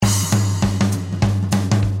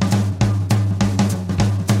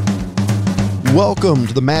welcome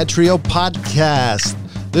to the Mad Trio podcast.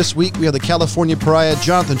 This week we have the California Pariah,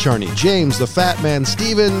 Jonathan Charney, James, the Fat Man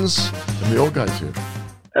Stevens, and the old guys here.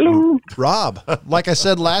 Hello, Rob. Like I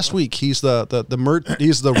said last week, he's the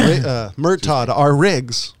Murtaugh to our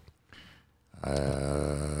Riggs.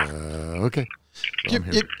 Okay. So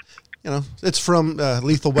You know, it's from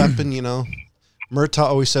Lethal Weapon. You know, Murtaugh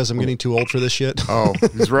always says, "I'm getting too old for this shit." Oh,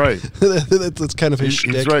 he's right. That's kind of his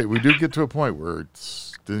shtick. He's right. We do get to a point where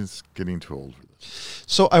it's getting too old for this.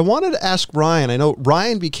 So I wanted to ask Ryan. I know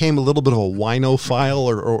Ryan became a little bit of a winophile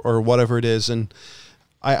or whatever it is, and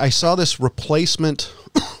I saw this replacement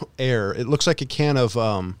air. It looks like a can of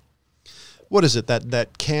what is it? The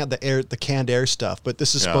canned air stuff. But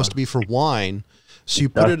this is supposed to be for wine. So you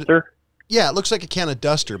put Duster? it. Yeah, it looks like a can of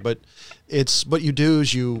Duster, but it's what you do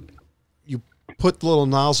is you put the little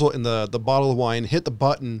nozzle in the bottle of wine, hit the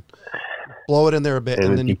button, blow it in there a bit,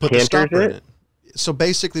 and then you put the stopper in it. So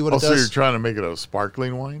basically what it does... So you're trying to make it a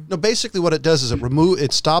sparkling wine? No, basically what it does is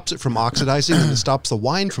it stops it from oxidizing and it stops the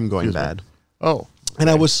wine from going bad. Oh. And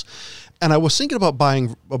I was thinking about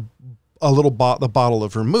buying the bottle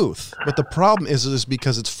of vermouth, but the problem is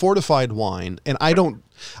because it's fortified wine and I don't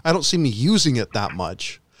see me using it that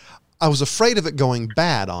much. I was afraid of it going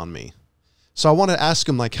bad on me. So I wanted to ask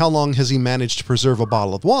him, like, how long has he managed to preserve a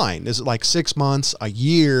bottle of wine? Is it like 6 months, a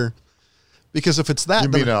year? Because if it's that... You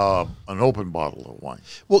mean an open bottle of wine?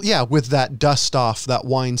 Well, yeah, with that dust off, that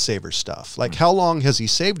wine saver stuff. Like, how long has he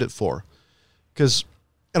saved it for? Because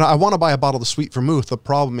I want to buy a bottle of the sweet vermouth. The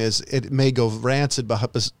problem is it may go rancid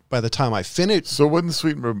by the time I finish. So wouldn't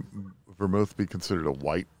sweet vermouth be considered a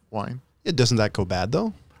white wine? Doesn't that go bad,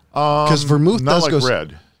 though? Because vermouth not does like go...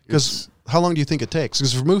 red. Because how long do you think it takes?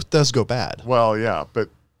 Because vermouth does go bad. Well, yeah, but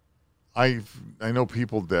I know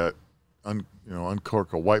people that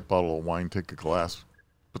uncork a white bottle of wine, take a glass,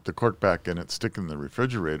 put the cork back in it, stick it in the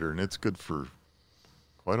refrigerator, and it's good for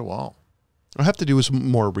quite a while. I'll have to do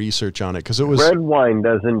some more research on it because it was... Red wine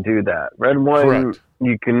doesn't do that. Red wine, Correct.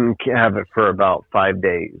 You can have it for about 5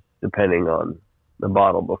 days, depending on the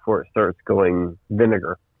bottle, before it starts going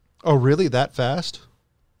vinegar. Oh, really? That fast?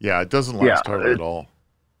 Yeah, it doesn't last hardly at all.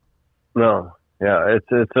 No, yeah,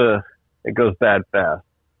 it goes bad fast.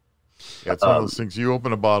 Yeah, it's one of those things. You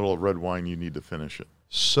open a bottle of red wine, you need to finish it.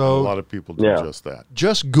 So a lot of people do just that.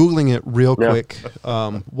 Just Googling it real quick.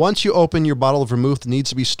 Once you open your bottle of vermouth, it needs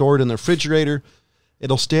to be stored in the refrigerator.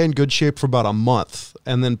 It'll stay in good shape for about a month,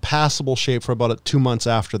 and then passable shape for about 2 months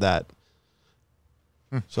after that.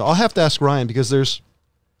 So I'll have to ask Ryan because there's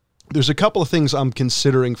a couple of things I'm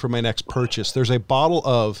considering for my next purchase. There's a bottle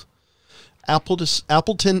of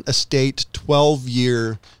Appleton Estate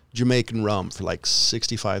 12-year Jamaican rum for like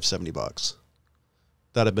 $65-$70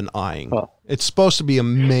 that I've been eyeing. Huh. It's supposed to be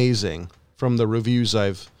amazing from the reviews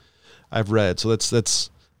I've read. So that's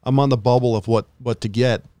I'm on the bubble of what to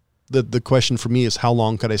get. The question for me is how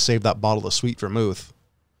long could I save that bottle of sweet vermouth?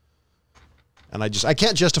 And I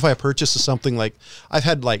can't justify a purchase of something like I've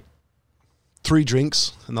had like 3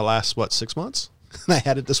 drinks in the last 6 months. And I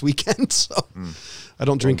had it this weekend, so I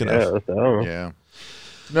don't drink enough. Yeah.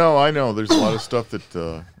 No, I know. There's a lot of stuff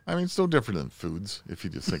that, it's no different than foods, if you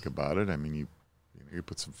just think about it. I mean, you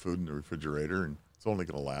put some food in the refrigerator, and it's only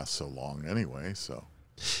going to last so long anyway, so.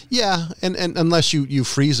 Yeah, and unless you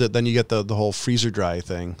freeze it, then you get the whole freezer dry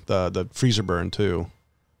thing, the freezer burn, too.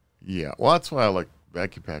 Yeah, well, that's why I like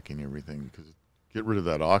vacuum packing everything, because get rid of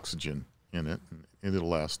that oxygen in it, and it'll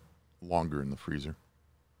last longer in the freezer.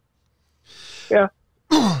 Yeah.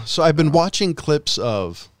 So I've been watching clips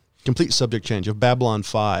of, complete subject change, of Babylon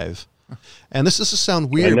 5. And this is to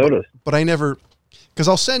sound weird, but I never, because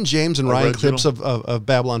I'll send James and Ryan clips of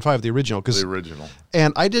Babylon 5, the original. The original.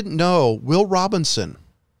 And I didn't know Will Robinson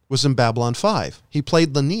was in Babylon 5. He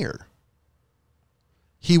played Lanier.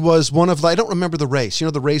 He was one of, I don't remember the race. You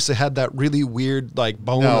know, the race that had that really weird,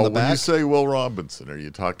 bone on the back? When you say Will Robinson, are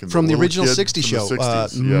you talking from the original kid 60 show? The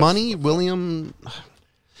 60s? Yes. Money, William,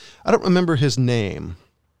 I don't remember his name.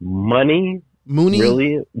 Mooney?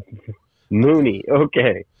 Really? Mooney,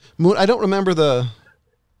 okay. I don't remember you're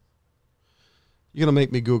going to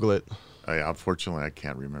make me Google it. Unfortunately, I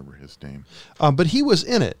can't remember his name. But he was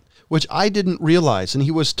in it, which I didn't realize. And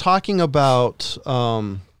he was talking about,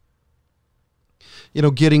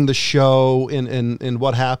 getting the show and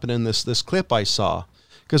what happened in this clip I saw.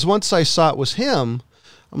 Because once I saw it was him,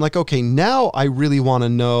 I'm like, okay, now I really want to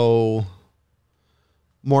know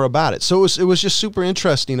more about it. So it was just super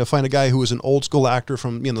interesting to find a guy who was an old school actor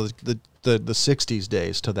from the 60s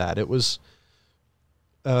days to that. It was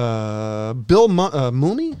Bill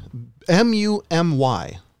Mooney, Mumy.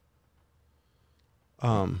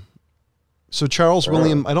 So Charles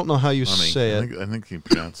William, I don't know how you say it. I think he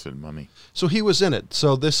pronounced it Mummy. So he was in it.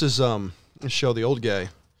 So this is let's show the old guy.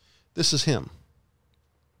 This is him.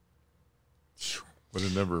 Would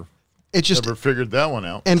have never figured that one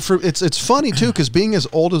out. And it's funny too, because being as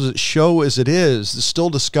old as it show as it is, still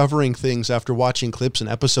discovering things after watching clips and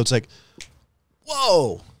episodes like,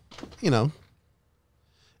 whoa, you know.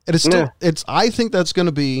 And it's still I think that's going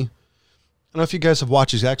to be. I don't know if you guys have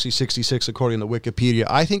watched. It's actually 66 according to Wikipedia.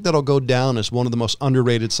 I think that'll go down as one of the most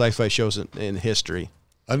underrated sci-fi shows in history.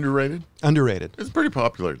 Underrated? Underrated. It's pretty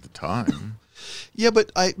popular at the time. Yeah,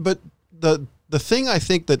 but the thing I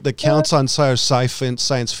think that counts on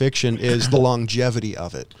science fiction is the longevity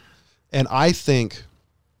of it, and I think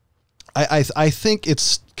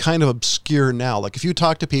it's kind of obscure now. Like if you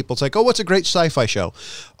talk to people, it's like, oh, what's a great sci-fi show?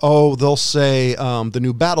 Oh, they'll say the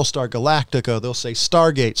new Battlestar Galactica. They'll say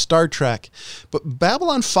Stargate, Star Trek. But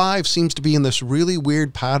Babylon 5 seems to be in this really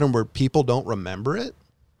weird pattern where people don't remember it.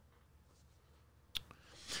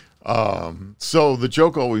 So the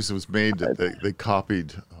joke always was made that they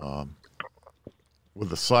copied with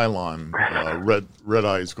the Cylon Red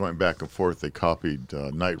Eyes going back and forth. They copied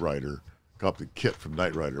Knight Rider. Copied Kit from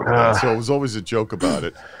Knight Rider. So it was always a joke about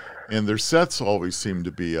it. And their sets always seemed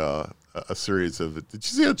to be a series of it. Did you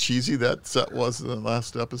see how cheesy that set was in the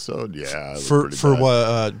last episode? Yeah. For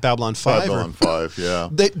what, Babylon 5? Babylon 5, yeah.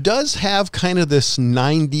 That does have kind of this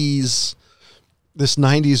 90s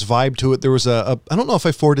vibe to it. There was I don't know if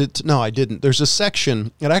I forwarded it. No, I didn't. There's a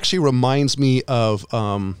section. It actually reminds me of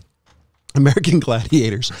American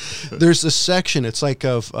Gladiators. There's a section. It's like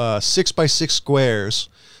of 6x6 squares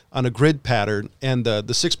on a grid pattern, and the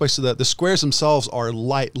 6x6 the squares themselves are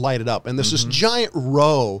lighted up, and there's this giant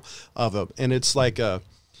row of them, and it's like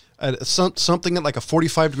something at like a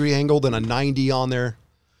 45-degree angle, then a 90 on there,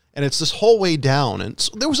 and it's this whole way down. And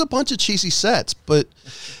so there was a bunch of cheesy sets, but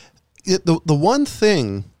the one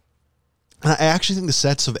thing, and I actually think the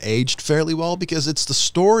sets have aged fairly well because it's the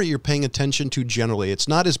story you're paying attention to generally. It's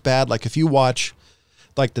not as bad. Like if you watch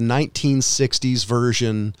like the 1960s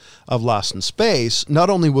version of Lost in Space, not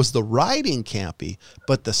only was the writing campy,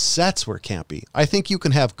 but the sets were campy. I think you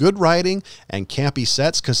can have good writing and campy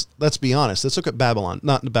sets because let's be honest. Let's look at Babylon,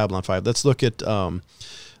 not Babylon 5. Let's look at,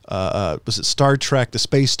 was it Star Trek, the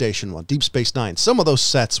space station one, Deep Space Nine. Some of those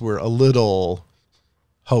sets were a little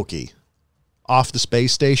hokey. Off the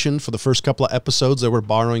space station for the first couple of episodes, they were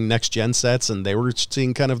borrowing next gen sets and they were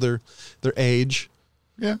seeing kind of their age.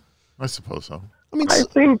 Yeah, I suppose so. I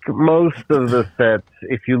think most of the sets,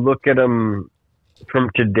 if you look at them from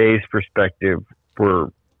today's perspective,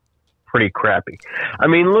 were pretty crappy. I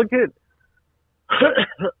mean, look at, that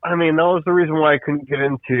was the reason why I couldn't get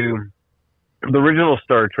into the original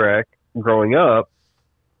Star Trek growing up,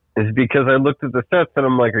 is because I looked at the sets and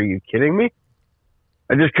I'm like, are you kidding me?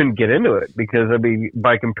 I just couldn't get into it because, I mean,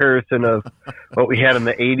 by comparison of what we had in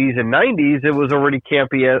the 80s and 90s, it was already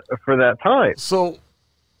campy for that time. So,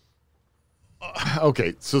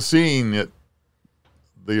 okay, so seeing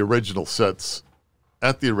the original sets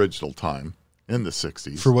at the original time in the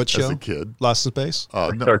 60s. For what show? As a kid. Lost in Space?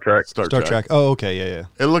 No, Star Trek. Star Trek. Oh, okay, yeah.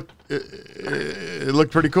 It looked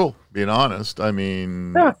pretty cool, being honest. I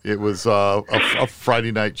mean, It was a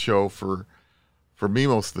Friday night show for me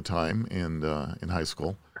most of the time in high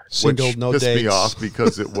school. Single, which no pissed dates. me off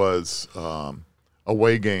because it was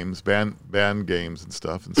away games, band games and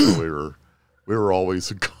stuff, and so we were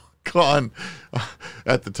always gone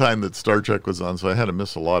at the time that Star Trek was on, so I had to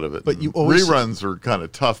miss a lot of it. But you always, reruns were kind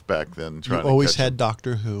of tough back then. You always had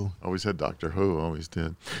Doctor Who. Always had Doctor Who. Always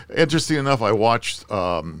did. Interesting enough, I watched.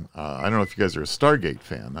 I don't know if you guys are a Stargate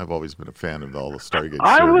fan. I've always been a fan of all the Stargate.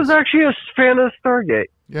 I was actually a fan of Stargate.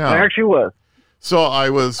 Yeah, I actually was. So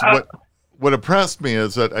I was. What impressed me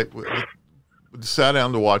is that I sat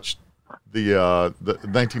down to watch the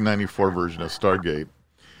 1994 version of Stargate,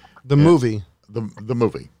 the movie. The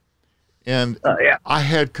movie. And I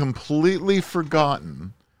had completely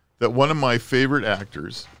forgotten that one of my favorite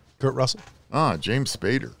actors, Kurt Russell, James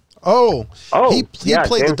Spader. He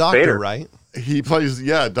played the Doctor, right? He plays,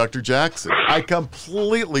 Dr. Jackson. I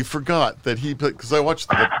completely forgot that he played, because I watched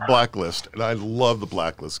the Blacklist, and I love the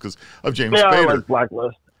Blacklist because of James Spader. I like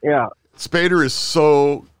Blacklist. Yeah, Spader is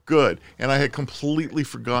so good, and I had completely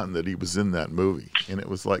forgotten that he was in that movie, and it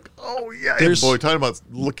was like, oh yeah, boy, talking about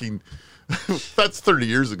looking. That's 30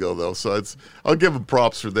 years ago, though, so I'll give him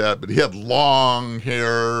props for that. But he had long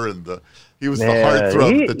hair, and he was the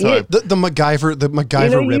heartthrob at the time. The MacGyver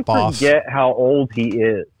ripoff. You forget how old he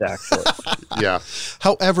is, actually. Yeah.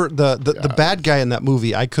 However, the bad guy in that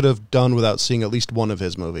movie, I could have done without seeing at least one of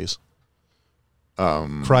his movies.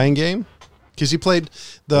 Crying Game, because he played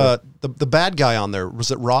the bad guy on there.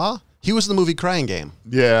 Was it Raw? He was in the movie Crying Game.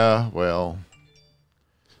 Yeah, well,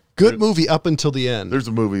 Good movie up until the end. there's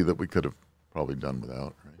a movie that we could have probably done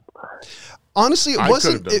without, right? Honestly, I it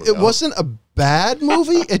wasn't. could've done It without. wasn't a bad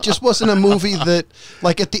movie. It just wasn't a movie that,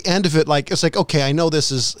 like, at the end of it, like, it's like, okay, I know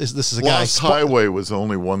this is a guy. Lost Highway was the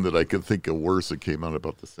only one that I could think of worse that came out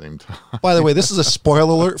about the same time. By the way, this is a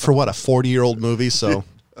spoiler alert for what, a 40-year-old movie. So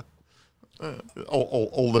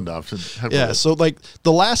Old enough. To have yeah. So like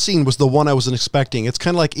the last scene was the one I wasn't expecting. It's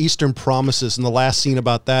kind of like Eastern Promises and the last scene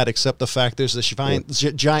about that, except the fact there's a giant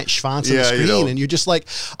schwanz on the screen, and you're just like,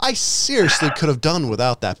 I seriously could have done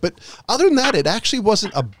without that. But other than that, it actually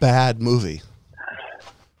wasn't a bad movie.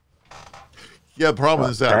 Yeah, the problem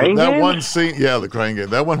is that Crying that Game? one scene, the Crying Game,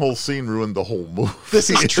 that one whole scene ruined the whole movie. This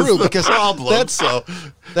is It's true the because problem. that's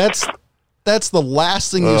the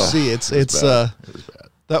last thing you see. It's it was bad.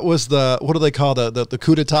 that was the, what do they call the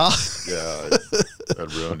coup d'etat? Yeah,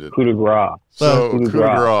 that ruined it. Coup de grace. So Coup de coup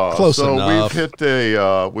de grace. Close so enough.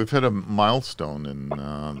 we've hit a milestone in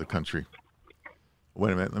the country.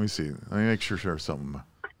 Wait a minute, let me see. Let me make sure something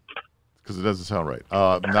because it doesn't sound right.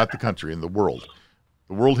 Not the country, in the world.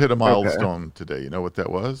 The world hit a milestone today. You know what that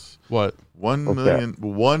was? What? 1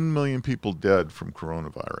 million people dead from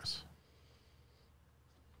coronavirus.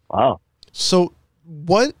 Wow. So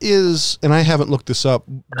what is, and I haven't looked this up,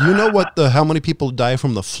 do you know what how many people die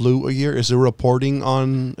from the flu a year? Is there reporting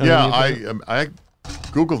on Yeah, any of that? I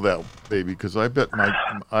Googled that, baby, because I bet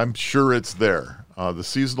I'm sure it's there. The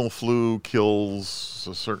seasonal flu kills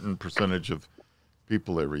a certain percentage of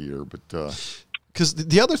people every year, but Because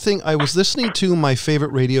the other thing, I was listening to my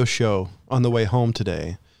favorite radio show on the way home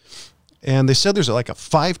today, and they said there's like a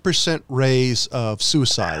 5% raise of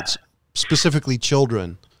suicides, specifically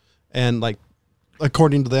children. And like,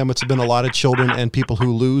 according to them, it's been a lot of children and people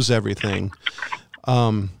who lose everything.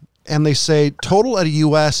 And they say total at a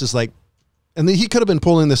U.S. is like, and he could have been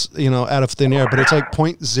pulling this, out of thin air, but it's like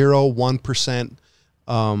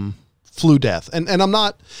 0.01% flu death. And I'm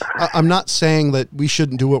not saying that we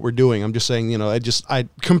shouldn't do what we're doing. I'm just saying,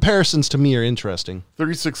 comparisons to me are interesting.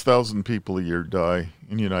 36,000 people a year die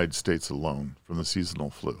in the United States alone from the seasonal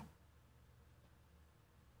flu.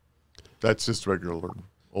 That's just regular,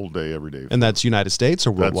 old day, every day. And that's United States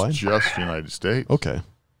or worldwide? That's just United States. Okay.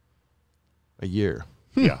 A year.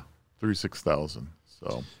 Yeah, 36,000.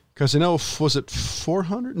 So Because was it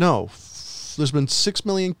 400? No, there's been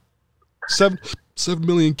 7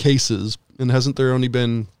 million cases, and hasn't there only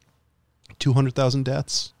been 200,000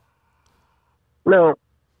 deaths? No.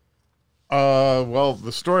 well,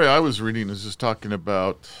 the story I was reading is just talking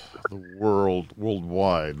about the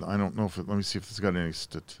worldwide. I don't know if let me see if it's got any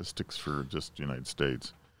statistics for just the United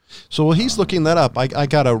States. So while he's looking that up, I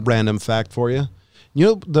got a random fact for you.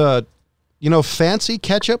 Fancy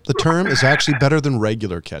ketchup, the term is actually better than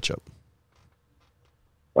regular ketchup.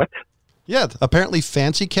 What? Yeah, apparently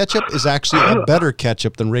fancy ketchup is actually a better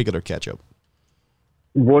ketchup than regular ketchup.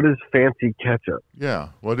 What is fancy ketchup? Yeah,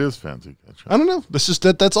 what is fancy ketchup? I don't know.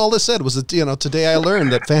 That's all this said was that, today I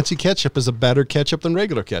learned that fancy ketchup is a better ketchup than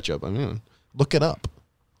regular ketchup. I mean, look it up.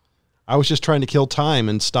 I was just trying to kill time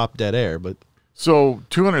and stop dead air, but So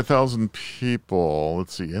 200,000 people,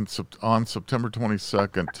 let's see, on September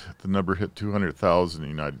 22nd, the number hit 200,000 in the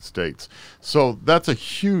United States. So that's a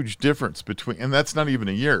huge difference between, and that's not even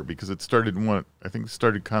a year because it started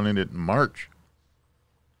started counting it in March.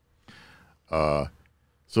 So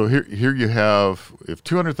here you have, if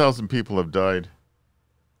 200,000 people have died,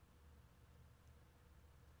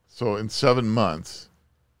 so in 7 months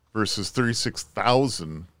versus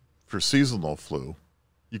 36,000 for seasonal flu,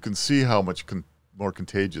 you can see how much more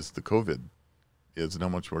contagious the COVID is and how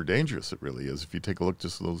much more dangerous it really is if you take a look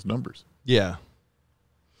just at those numbers. yeah.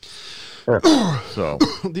 So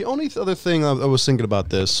The only other thing I was thinking about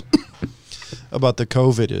this, about the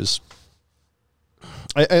COVID, is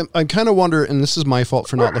I kind of wonder, and this is my fault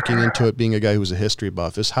for not looking into it, being a guy who's a history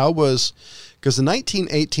buff, is because the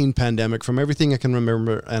 1918 pandemic, from everything I can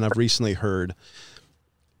remember and I've recently heard,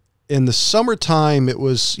 in the summertime, it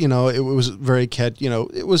was, it was very,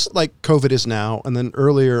 it was like COVID is now. And then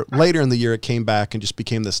later in the year, it came back and just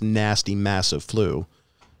became this nasty, massive flu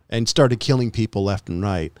and started killing people left and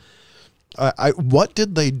right. What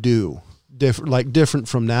did they do different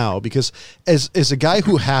from now? Because as a guy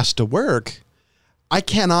who has to work, I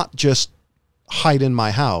cannot just hide in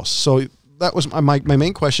my house. So that was my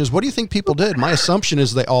main question is, what do you think people did? My assumption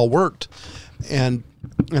is they all worked. And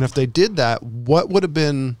if they did that, what would have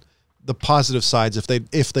been the positive sides if they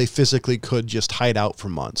physically could just hide out for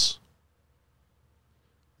months?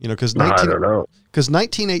 Because I don't know.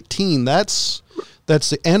 1918, that's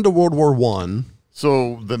the end of World War I.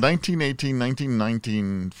 the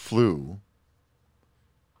 1918-1919 flu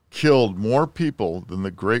killed more people than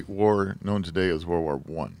the Great War known today as World War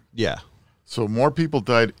One. Yeah. So more people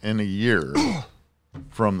died in a year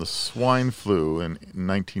from the swine flu in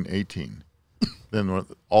 1918 than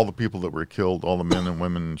all the people that were killed, all the men and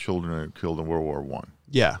women and children that were killed in World War One.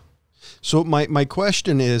 Yeah. So my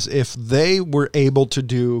question is, if they were able to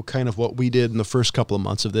do kind of what we did in the first couple of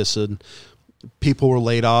months of this, and people were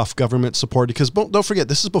laid off, government supported, because don't forget,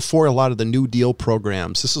 this is before a lot of the New Deal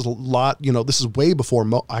programs. This is a lot, this is way before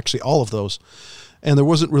actually all of those. And there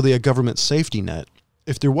wasn't really a government safety net.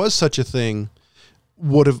 If there was such a thing,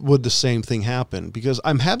 would the same thing happen? Because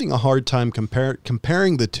I'm having a hard time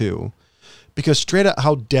comparing the two, because straight out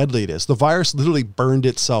how deadly it is. The virus literally burned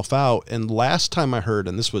itself out. And last time I heard,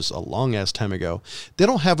 and this was a long ass time ago, they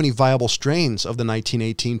don't have any viable strains of the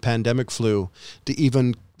 1918 pandemic flu to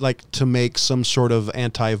even to make some sort of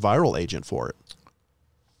antiviral agent for it.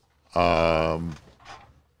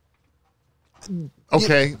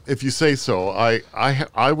 Okay, if you say so,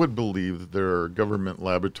 I would believe that there are government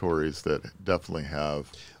laboratories that definitely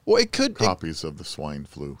have copies of the swine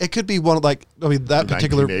flu. It could be one of that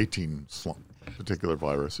particular 1918 particular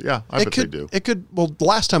virus. Yeah, I bet they do. It could. Well, the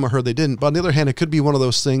last time I heard they didn't, but on the other hand, it could be one of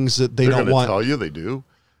those things that they're don't want. Tell you they do.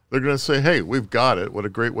 They're going to say, "Hey, we've got it. What a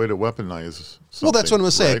great way to weaponize something." Well, that's what I'm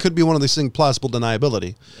going to say. Right? It could be one of these things, plausible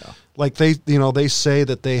deniability. Yeah. Like they say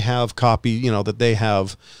that they have that they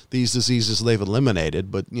have these diseases they've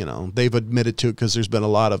eliminated, but they've admitted to it because there's been a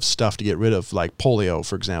lot of stuff to get rid of, like polio,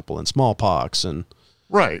 for example, and smallpox, and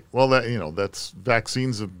right. Well, that's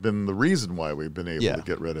vaccines have been the reason why we've been able to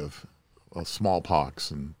get rid of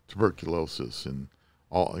smallpox and tuberculosis and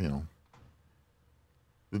all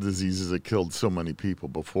the diseases that killed so many people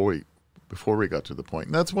before we got to the point.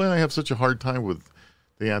 And that's why I have such a hard time with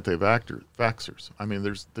the anti-vaxxers. I mean,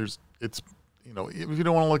 it's if you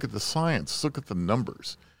don't want to look at the science, look at the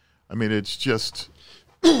numbers. I mean, it's just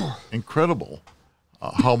incredible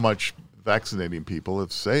how much vaccinating people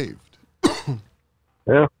have saved.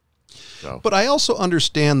 Yeah. So. But I also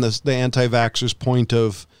understand the anti-vaxxers' point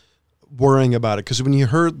of worrying about it, because when you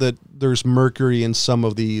heard that there's mercury in some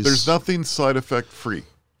of these, there's nothing side effect free.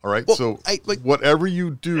 All right. Well, so whatever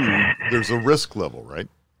you do, there's a risk level, right?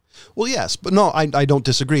 Well, yes, but no, I don't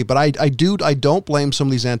disagree. But I don't blame some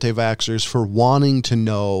of these anti-vaxxers for wanting to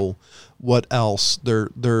know what else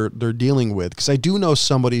they're dealing with, because I do know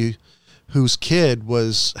somebody whose kid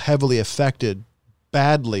was heavily affected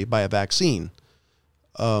badly by a vaccine.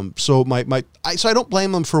 So I don't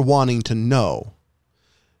blame them for wanting to know.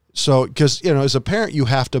 So, because as a parent, you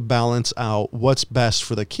have to balance out what's best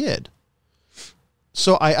for the kid.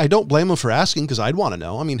 So I don't blame them for asking, because I'd want to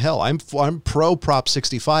know. I mean, hell, I'm pro Prop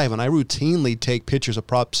 65, and I routinely take pictures of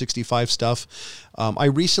Prop 65 stuff. I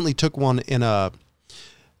recently took one and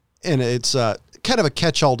it's kind of a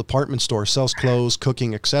catch-all department store, sells clothes,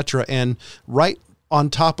 cooking, etc. And right on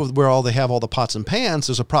top of where they have all the pots and pans,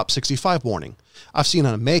 there's a Prop 65 warning. I've seen it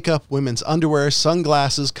on makeup, women's underwear,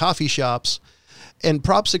 sunglasses, coffee shops. And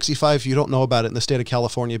Prop 65, if you don't know about it, in the state of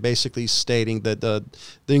California, basically stating that the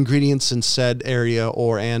ingredients in said area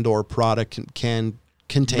or product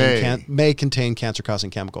may contain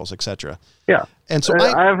cancer-causing chemicals, etc. Yeah. And so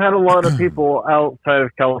I've had a lot of people outside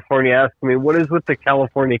of California ask me, what is with the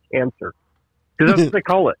California cancer? Because that's what they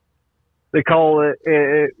call it. They call it,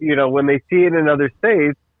 when they see it in other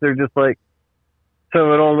states, they're just like,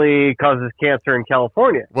 so it only causes cancer in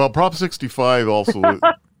California. Well, Prop 65 also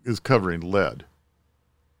is covering lead.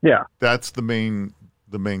 Yeah, that's the main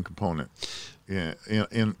component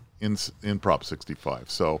in Prop 65.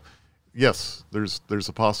 So, yes, there's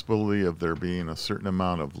a possibility of there being a certain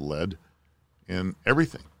amount of lead in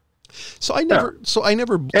everything. So I never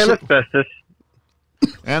and asbestos.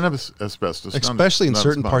 And asbestos, especially in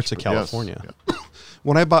certain parts of California. Yes, yeah.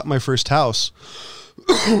 When I bought my first house,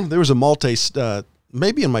 there was a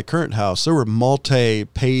maybe in my current house, there were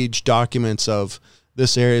multi-page documents of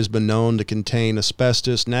this area has been known to contain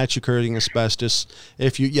asbestos, naturally occurring asbestos.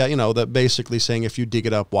 If you, that basically saying if you dig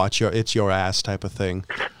it up, it's your ass type of thing.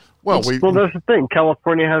 Well, that's the thing.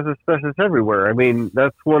 California has asbestos everywhere. I mean,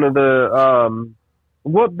 that's one of the.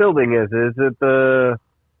 What building is it?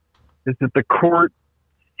 Is it the Court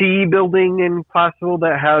C building in Placerville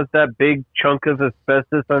that has that big chunk of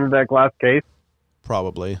asbestos under that glass case?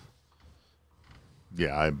 Probably.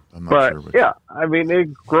 Yeah, I'm not sure. But yeah, I mean,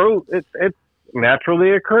 it grows. It's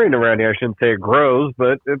naturally occurring around here. I shouldn't say it grows,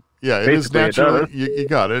 but it is naturally. You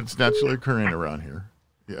got it. It's naturally occurring around here.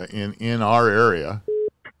 Yeah, in our area,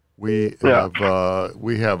 we have a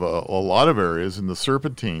lot of areas in the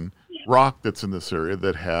Serpentine rock that's in this area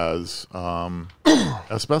that has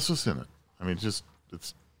asbestos in it. I mean, it's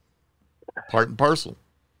part and parcel.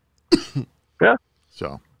 Yeah.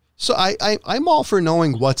 So I'm all for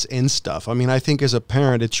knowing what's in stuff. I mean, I think as a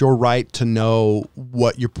parent, it's your right to know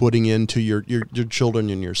what you're putting into your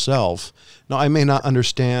children and yourself. Now, I may not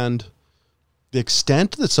understand the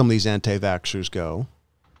extent that some of these anti-vaxxers go.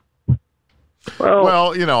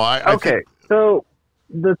 Well, you know, okay. So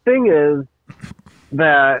the thing is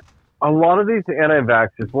that a lot of these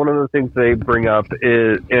anti-vaxxers, one of the things they bring up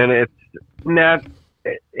is, and it's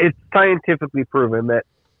scientifically proven that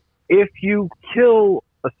if you kill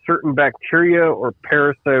a certain bacteria or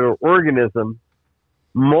parasite or organism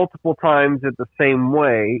multiple times at the same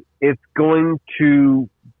way, it's going to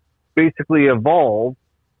basically evolve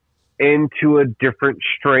into a different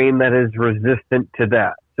strain that is resistant to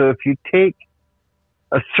that. So if you take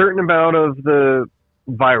a certain amount of the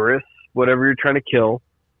virus, whatever you're trying to kill,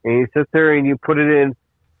 and you sit there and you put it in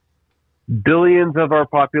billions of our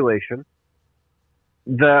population,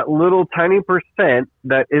 that little tiny percent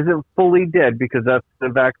that isn't fully dead, because that's the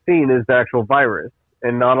vaccine, is the actual virus,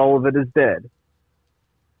 and not all of it is dead,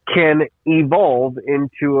 can evolve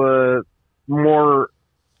into a more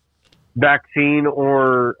vaccine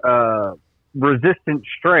or resistant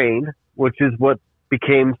strain, which is what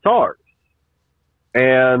became SARS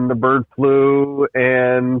and the bird flu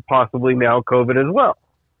and possibly now COVID as well.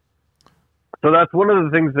 So that's one of the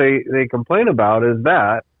things they complain about, is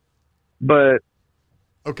that. But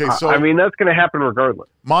okay, so I mean, that's going to happen regardless.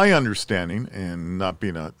 My understanding, and not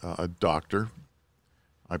being a doctor,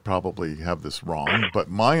 I probably have this wrong, but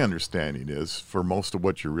my understanding is for most of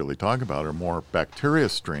what you're really talking about are more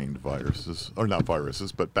bacteria-strained viruses, or not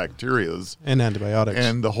viruses, but bacterias. And antibiotics.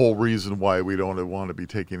 And the whole reason why we don't want to be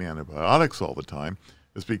taking antibiotics all the time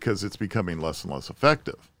is because it's becoming less and less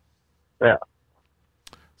effective. Yeah.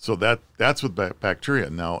 So that's with bacteria.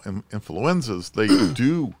 Now, influenzas, they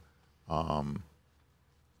do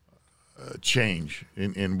change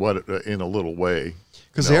in a little way.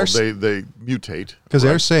 Because they mutate. Because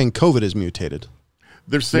they're saying COVID is mutated.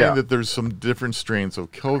 They're saying that there's some different strains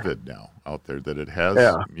of COVID now out there, that it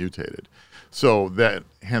has mutated. So that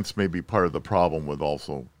hence may be part of the problem with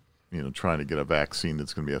also, you know, trying to get a vaccine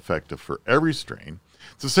that's going to be effective for every strain.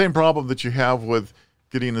 It's the same problem that you have with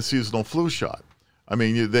getting a seasonal flu shot. I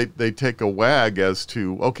mean, they take a wag as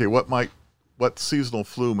to, okay, what seasonal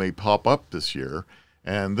flu may pop up this year,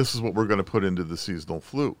 and this is what we're going to put into the seasonal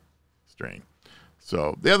flu strain.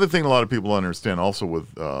 So the other thing a lot of people understand also with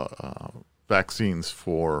vaccines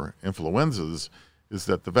for influenzas is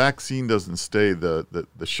that the vaccine doesn't stay, the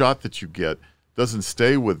shot that you get doesn't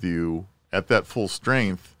stay with you at that full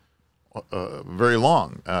strength very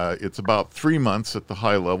long. It's about 3 months at the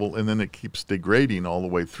high level, and then it keeps degrading all the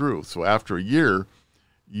way through. So after a year,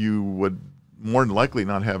 you would more than likely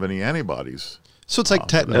not have any antibodies. So it's like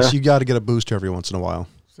tetanus. You got to get a booster every once in a while.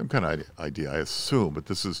 Some kind of idea, I assume, but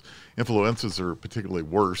influenzas are particularly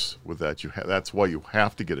worse with that. That's why you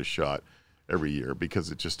have to get a shot every year, because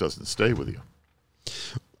it just doesn't stay with you.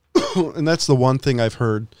 And that's the one thing I've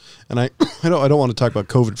heard, and I don't want to talk about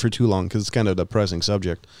COVID for too long because it's kind of a depressing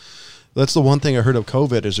subject. That's the one thing I heard of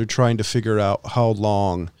COVID, is they're trying to figure out how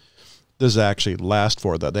long does it actually last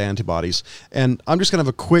for, the antibodies. And I'm just going to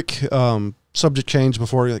have a quick subject change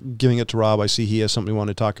before giving it to Rob. I see he has something he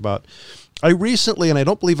wanted to talk about. I recently, and I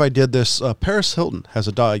don't believe I did this, Paris Hilton has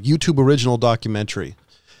a YouTube original documentary,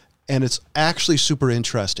 and it's actually super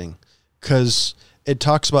interesting because it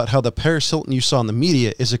talks about how the Paris Hilton you saw in the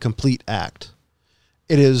media is a complete act.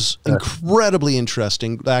 It is incredibly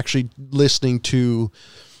interesting actually listening to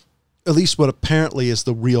at least what apparently is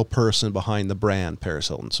the real person behind the brand Paris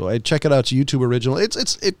Hilton. So I check it out. It's YouTube original.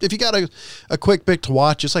 It's if you got a quick bit to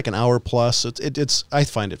watch, it's like an hour plus. It's I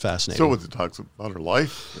find it fascinating. So it talks about her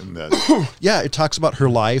life and that. Yeah, it talks about her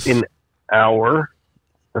life. An hour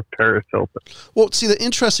of Paris Hilton. Well, see, the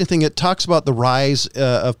interesting thing, it talks about the rise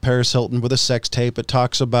of Paris Hilton with a sex tape. It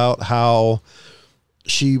talks about how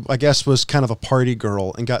she, I guess, was kind of a party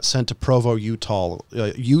girl and got sent to Provo, Utah,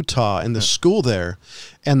 in the school there,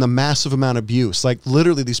 and the massive amount of abuse. Like,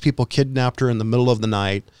 literally, these people kidnapped her in the middle of the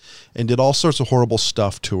night and did all sorts of horrible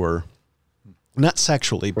stuff to her. Not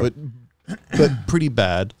sexually, but pretty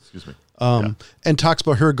bad. Excuse me. And talks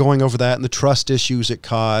about her going over that and the trust issues it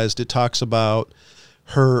caused. It talks about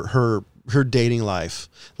her dating life.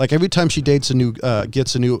 Like, every time she dates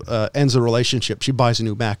ends a relationship, she buys a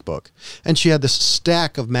new MacBook. And she had this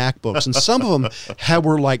stack of MacBooks, and some of them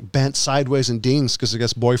were like bent sideways and dings because I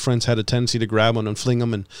guess boyfriends had a tendency to grab one and fling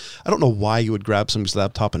them. And I don't know why you would grab somebody's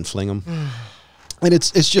laptop and fling them. And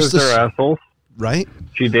it's just they're assholes, right?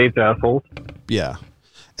 She dates assholes. Yeah.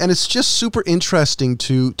 and it's just super interesting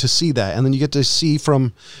to see that. And then you get to see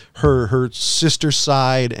from her sister's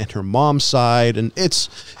side and her mom's side, and it's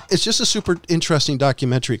just a super interesting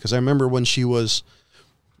documentary, because I remember when she was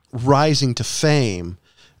rising to fame,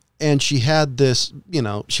 and she had this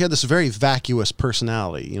very vacuous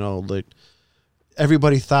personality. Like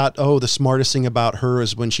everybody thought, oh, the smartest thing about her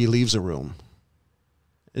is when she leaves a room.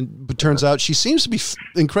 But turns out she seems to be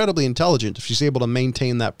incredibly intelligent if she's able to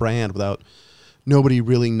maintain that brand without nobody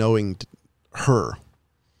really knowing her.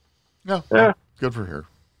 Yeah. Good for her.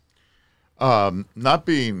 Not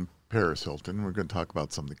being Paris Hilton, we're going to talk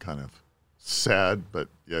about something kind of sad, but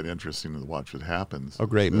yet interesting to watch what happens. Oh,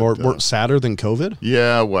 great. More sadder than COVID?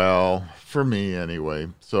 Yeah, well, for me anyway.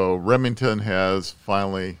 So Remington has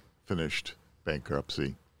finally finished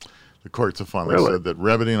bankruptcy. The courts have finally said that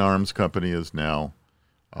Remington Arms Company is now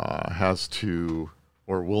has to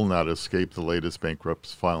or will not escape the latest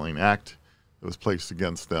bankruptcy filing act that was placed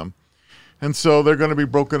against them. And so they're going to be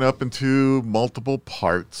broken up into multiple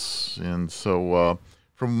parts. And so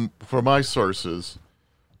from my sources,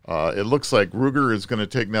 it looks like Ruger is going to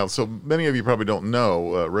take now. So many of you probably don't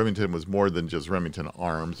know, Remington was more than just Remington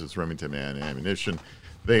Arms. It's Remington and Ammunition.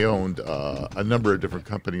 They owned a number of different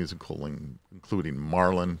companies, including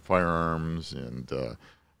Marlin Firearms and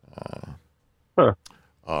Remington.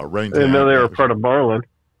 I didn't know they were part of Marlin.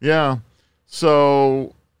 Yeah.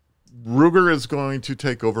 So Ruger is going to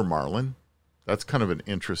take over Marlin. That's kind of an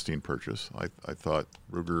interesting purchase. I thought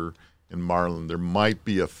Ruger and Marlin, there might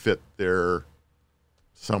be a fit there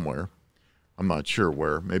somewhere. I'm not sure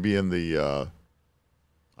where. Maybe in the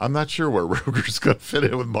I'm not sure where Ruger's going to fit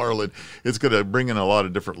in with Marlin. It's going to bring in a lot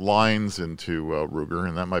of different lines into Ruger,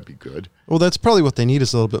 and that might be good. Well, that's probably what they need,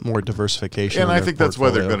 is a little bit more diversification. And I think that's why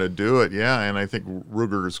they're going to do it, yeah. And I think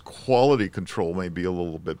Ruger's quality control may be a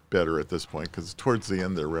little bit better at this point, because towards the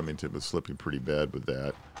end there, Remington was slipping pretty bad with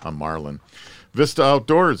that on Marlin. Vista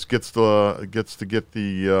Outdoors gets to get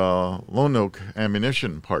the Lone Oak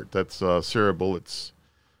ammunition part. That's Sarah Bullets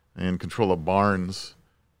and control of Barnes,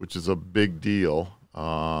 which is a big deal.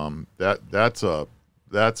 That's a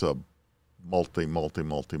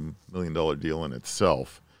multi-million dollar deal in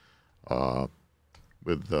itself,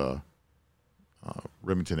 with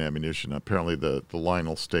Remington Ammunition. Apparently the line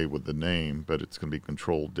will stay with the name, but it's going to be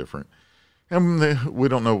controlled different. And we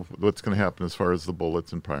don't know what's going to happen as far as the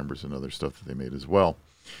bullets and primers and other stuff that they made as well.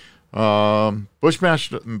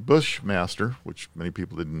 Bushmaster, which many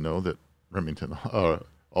people didn't know that Remington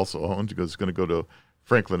also owned, is going to go to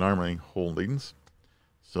Franklin Armoring Holdings.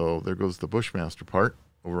 So there goes the Bushmaster part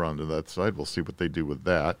over onto that side. We'll see what they do with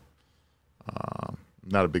that.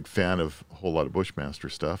 Not a big fan of a whole lot of Bushmaster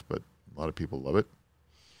stuff, but a lot of people love it.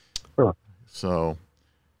 Huh. So,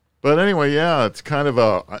 but anyway, yeah, it's kind of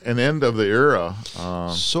an end of the era.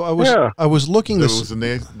 So I was looking It this. was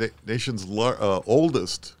the nation's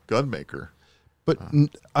oldest gun maker. But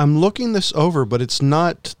I'm looking this over, but it's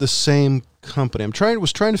not the same company.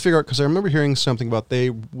 Was trying to figure out, because I remember hearing something about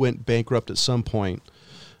they went bankrupt at some point.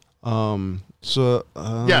 It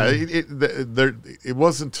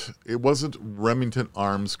wasn't Remington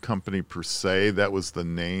Arms Company per se. That was the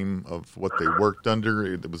name of what they worked under.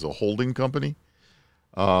 It was a holding company.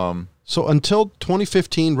 So until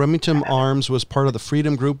 2015, Remington Arms was part of the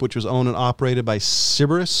Freedom Group, which was owned and operated by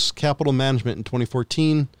Sybaris Capital Management in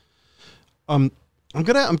 2014. I'm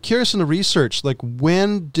curious in the research, like,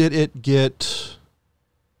 when did it get?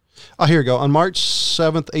 Oh, here we go. On March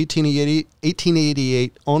 7th,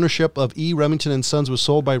 1888, ownership of E. Remington & Sons was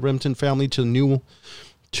sold by Remington family to new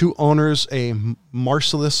two owners, a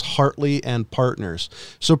Marcellus Hartley and Partners.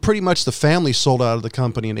 So pretty much the family sold out of the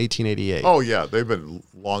company in 1888. Oh, yeah. They've been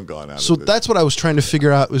long gone out so of it. That's what I was trying to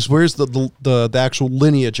figure out, is where's the actual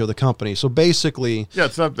lineage of the company. So basically... Yeah,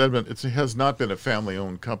 it has not been a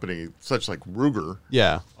family-owned company, such like Ruger.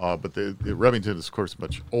 Yeah. But the Remington is, of course,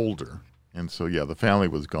 much older. And so, yeah, the family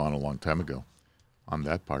was gone a long time ago on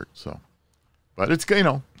that part. So, but it's,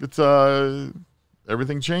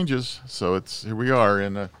 everything changes. So here we are.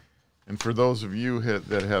 And for those of you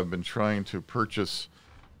that have been trying to purchase,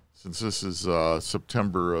 since this is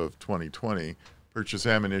September of 2020, purchase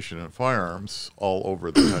ammunition and firearms all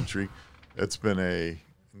over the country, it's been a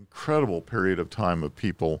incredible period of time of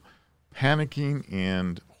people panicking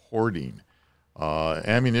and hoarding.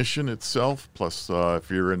 Ammunition itself, plus if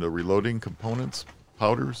you're into reloading components,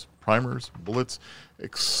 powders, primers, bullets,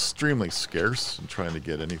 extremely scarce and trying to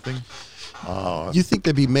get anything. You think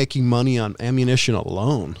they'd be making money on ammunition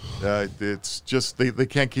alone? It's just they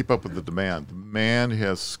can't keep up with the demand. Demand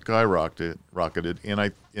has skyrocketed,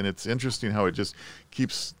 and it's interesting how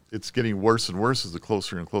it's getting worse and worse as the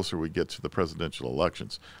closer and closer we get to the presidential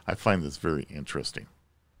elections. I find this very interesting.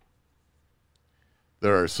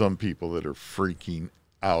 there are some people that are freaking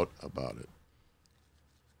out about it.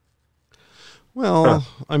 Well,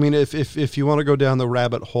 I mean, if you want to go down the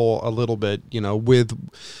rabbit hole a little bit, you know, with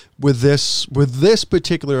this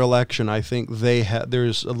particular election, I think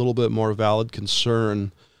there's a little bit more valid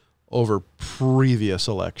concern over previous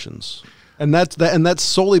elections, and that's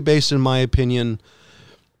solely based, in my opinion,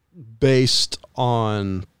 based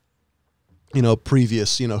on, you know,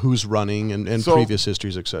 previous, you know, who's running and so previous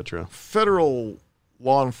histories, etc. Federal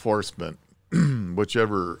law enforcement,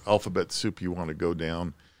 whichever alphabet soup you want to go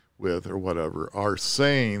down with or whatever, are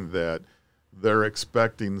saying that they're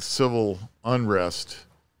expecting civil unrest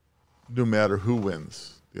no matter who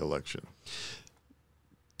wins the election.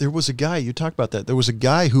 There was a guy, you talked about that. There was a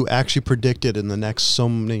guy who actually predicted in the next so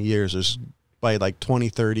many years, by like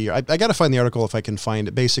 2030. I got to find the article if I can find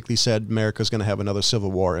it. Basically said America's going to have another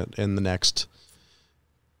civil war in the next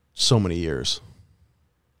so many years.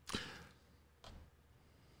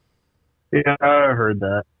 Yeah, I heard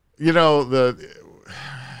that. You know,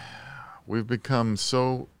 we've become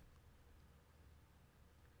so...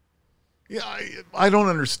 Yeah, I don't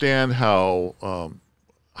understand how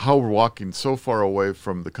we're walking so far away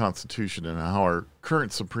from the Constitution and how our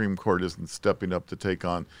current Supreme Court isn't stepping up to take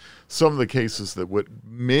on some of the cases that would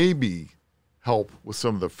maybe help with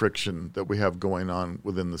some of the friction that we have going on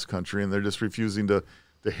within this country, and they're just refusing to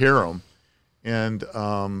hear them. And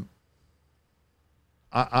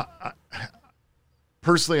I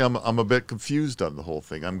personally, I'm a bit confused on the whole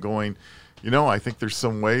thing. I'm going, you know, I think there's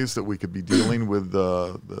some ways that we could be dealing with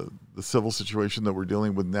the civil situation that we're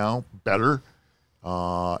dealing with now better,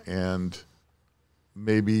 and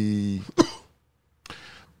maybe.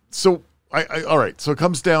 So all right. So it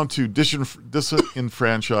comes down to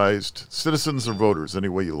disenfranchised citizens or voters, any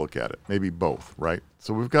way you look at it. Maybe both, right?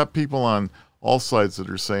 So we've got people on all sides that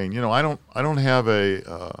are saying, you know, I don't have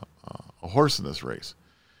a horse in this race,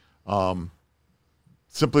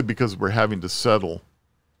 simply because we're having to settle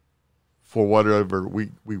for whatever we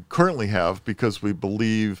currently have, because we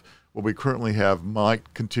believe what we currently have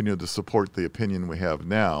might continue to support the opinion we have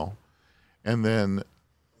now, and then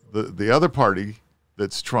the other party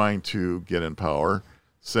that's trying to get in power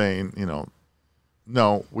saying, you know,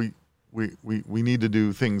 no, we need to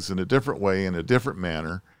do things in a different way, in a different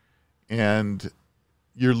manner. And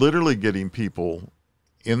you're literally getting people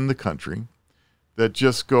in the country that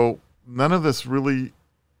just go, none of this really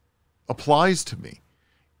applies to me.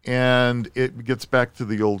 And it gets back to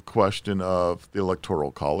the old question of the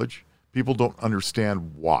Electoral College. People don't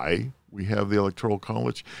understand why we have the Electoral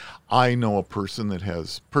College. I know a person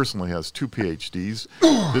that personally has 2 PhDs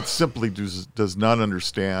that simply does not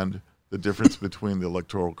understand the difference between the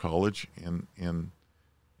Electoral College and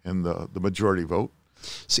the majority vote.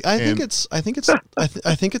 See, I think it's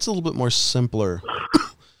a little bit more simpler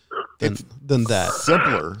than that.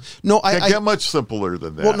 Simpler? No, Can't get much simpler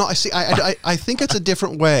than that. Well, no, I see. I think it's a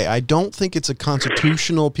different way. I don't think it's a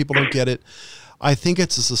constitutional. People don't get it. I think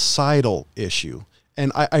it's a societal issue,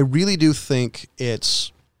 and I really do think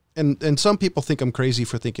it's. And some people think I'm crazy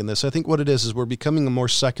for thinking this. I think what it is we're becoming a more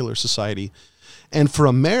secular society, and for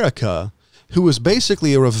America, who was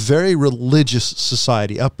basically a very religious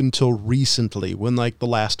society up until recently, when like the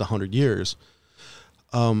last 100 years,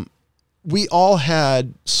 we all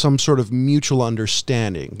had some sort of mutual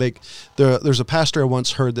understanding. Like there's a pastor I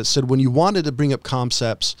once heard that said, when you wanted to bring up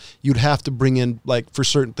concepts, you'd have to bring in, like for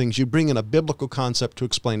certain things, you'd bring in a biblical concept to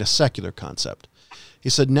explain a secular concept. He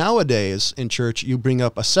said, nowadays in church, you bring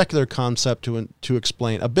up a secular concept to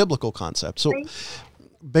explain a biblical concept. So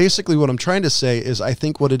basically what I'm trying to say is I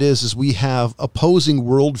think what it is we have opposing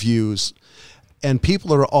worldviews, and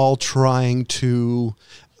people are all trying to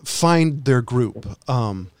find their group.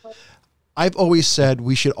 I've always said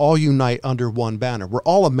we should all unite under one banner. We're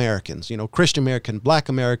all Americans, you know, Christian American, Black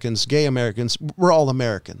Americans, gay Americans, we're all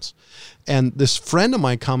Americans. And this friend of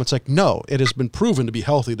mine comments like, no, it has been proven to be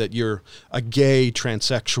healthy that you're a gay,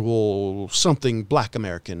 transsexual, something Black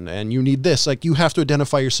American, and you need this. Like, you have to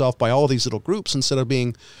identify yourself by all these little groups instead of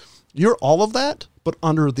being, you're all of that, but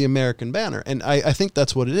under the American banner. And I think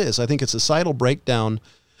that's what it is. I think it's a societal breakdown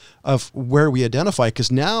of where we identify,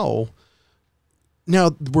 because now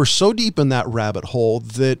we're so deep in that rabbit hole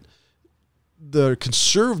that the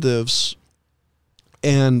conservatives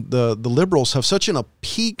and the liberals have such a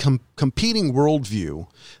competing worldview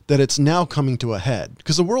that it's now coming to a head,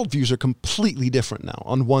 because the worldviews are completely different now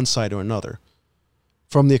on one side or another.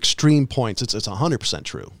 From the extreme points, it's 100%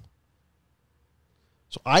 true.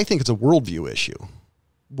 So I think it's a worldview issue.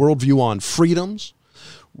 Worldview on freedoms,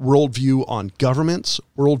 worldview on governments,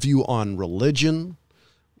 worldview on religion,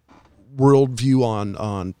 worldview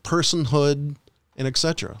on personhood, and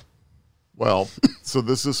etc. Well, so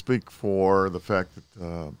this is speak for the fact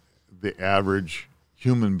that the average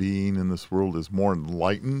human being in this world is more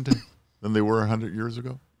enlightened than they were 100 years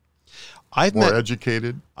ago? More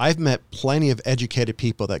educated? I've met plenty of educated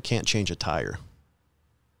people that can't change a tire.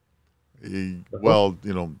 Well,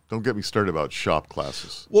 don't get me started about shop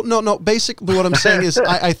classes. Well, no. Basically, what I'm saying is,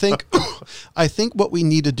 I think what we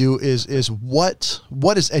need to do is what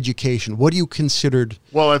is education? What do you considered?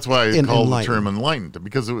 Well, that's why I call the term enlightened,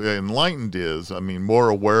 because enlightened is, more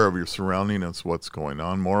aware of your surroundings, what's going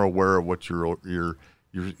on, more aware of what your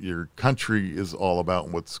country is all about,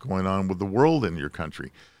 and what's going on with the world in your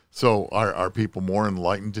country. So, are people more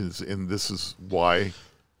enlightened? And this is why.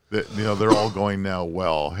 They're all going now,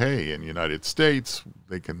 well, hey, in the United States,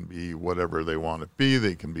 they can be whatever they want to be.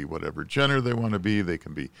 They can be whatever gender they want to be. They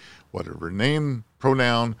can be whatever name,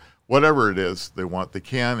 pronoun, whatever it is they want, they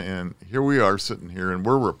can. And here we are sitting here, and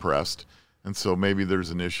we're repressed. And so maybe there's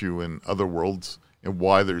an issue in other worlds, and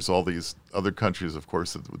why there's all these other countries, of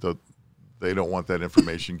course, that they don't want that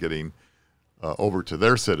information getting over to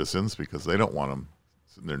their citizens, because they don't want them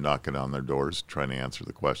sitting there knocking on their doors trying to answer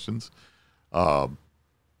the questions.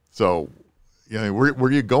 So, where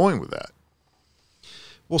are you going with that?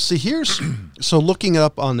 Well, see, so looking it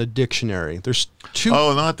up on the dictionary, there's two.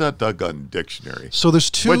 Oh, not that doggone dictionary. So there's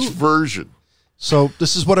two. Which version? So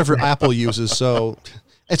this is whatever Apple uses. So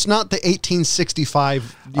it's not the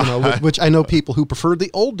 1865, which I know people who prefer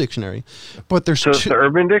the old dictionary, but there's it's the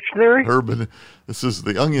Urban Dictionary? This is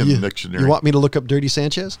the Onion Dictionary. You want me to look up Dirty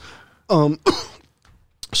Sanchez?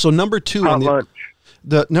 So number two on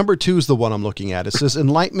the number 2 is the one I'm looking at. It says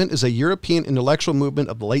Enlightenment is a European intellectual movement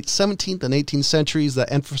of the late 17th and 18th centuries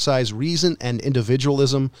that emphasized reason and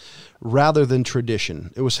individualism rather than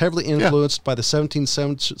tradition. It was heavily influenced by the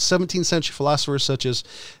 17th century philosophers such as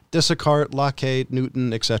Descartes, Locke,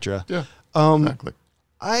 Newton, etc. Yeah, exactly.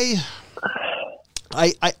 I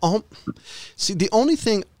see. The only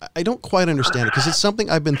thing I don't quite understand it, because it's something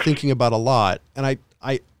I've been thinking about a lot, and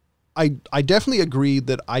I definitely agree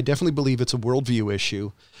that I definitely believe it's a worldview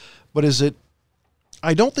issue, but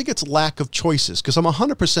I don't think it's lack of choices, because I'm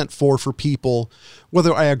 100% for people,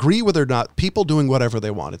 whether I agree with it or not, people doing whatever they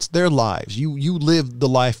want. It's their lives. You live the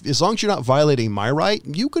life. As long as you're not violating my right,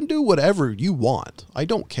 you can do whatever you want. I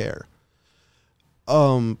don't care.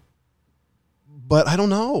 But I don't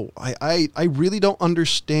know. I really don't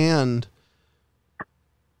understand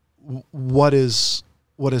what is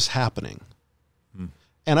happening.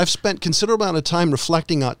 And I've spent considerable amount of time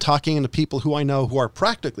reflecting on talking to people who I know who are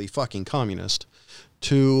practically fucking communist,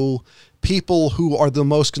 to people who are the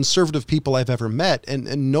most conservative people I've ever met,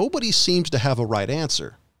 and nobody seems to have a right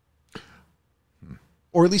answer.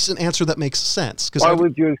 Or at least an answer that makes sense. Why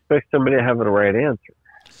would you expect somebody to have a right answer?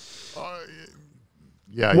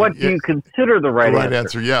 What do you consider the right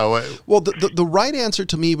answer? Yeah. Well, the right answer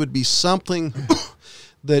to me would be something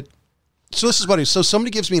that... So this is what it is. So somebody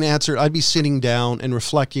gives me an answer, I'd be sitting down and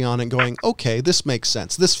reflecting on it and going, okay, this makes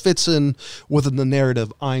sense. This fits in within the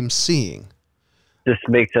narrative I'm seeing. This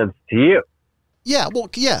makes sense to you. Yeah, well,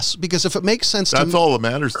 yes, because if it makes sense to me... That's all that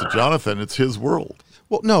matters to Jonathan. It's his world.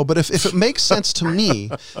 Well, no, but if it makes sense to me,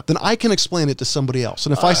 then I can explain it to somebody else.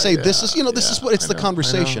 And if I say this is what it's the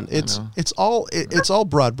conversation. It's all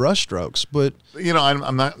broad brushstrokes, but...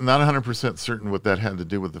 I'm not 100% certain what that had to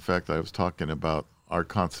do with the fact that I was talking about our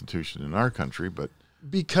Constitution in our country, but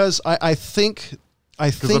because I think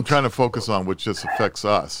I'm trying to focus on which just affects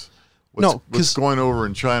us. What's going over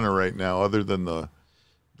in China right now, other than the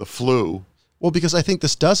flu? Well, because I think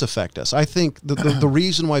this does affect us. I think the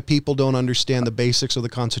reason why people don't understand the basics of the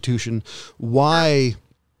Constitution, why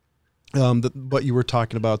what you were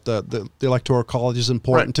talking about, the Electoral College is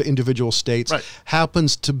important to individual states,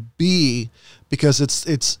 happens to be because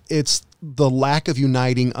it's the lack of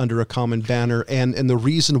uniting under a common banner, and the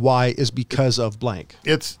reason why is because of blank.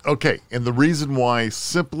 It's okay, and the reason why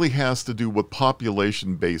simply has to do with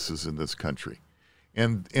population bases in this country.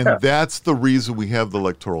 And that's the reason we have the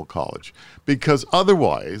Electoral College. Because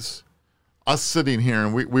otherwise, us sitting here,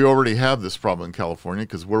 and we already have this problem in California,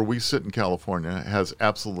 because where we sit in California has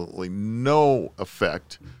absolutely no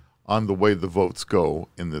effect on the way the votes go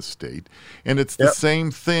in this state. And it's the same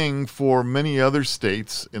thing for many other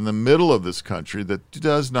states in the middle of this country that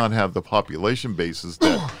does not have the population bases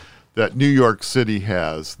that New York City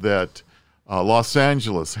has, that Los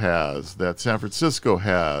Angeles has, that San Francisco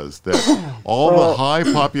has, that all the high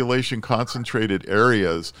population concentrated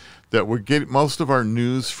areas that we get most of our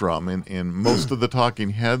news from and most of the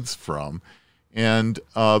talking heads from. And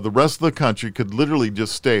the rest of the country could literally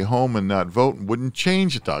just stay home and not vote and wouldn't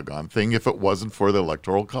change a doggone thing if it wasn't for the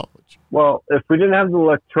Electoral College. Well, if we didn't have the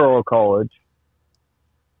Electoral College,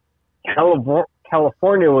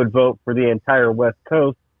 California would vote for the entire West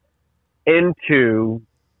Coast into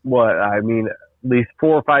at least 4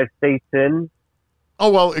 or 5 states in. Oh,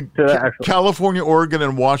 well, California, Oregon,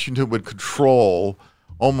 and Washington would control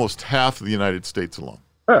almost half of the United States alone.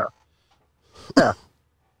 Yeah.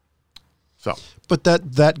 So, but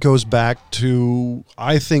that goes back to,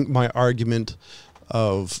 I think, my argument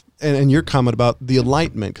of, and your comment about the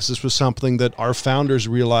Enlightenment, because this was something that our founders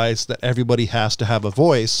realized that everybody has to have a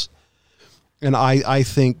voice. And I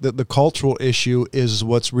think that the cultural issue is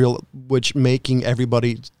which making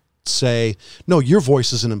everybody say, no, your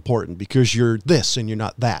voice isn't important because you're this and you're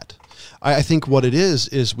not that. I think what it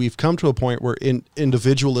is we've come to a point where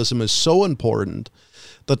individualism is so important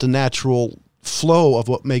that the natural flow of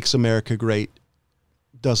what makes America great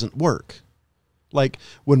doesn't work. Like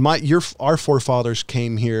when our forefathers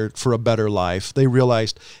came here for a better life, they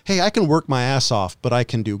realized, hey, I can work my ass off, but I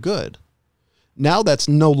can do good. Now that's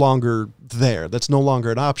no longer there. That's no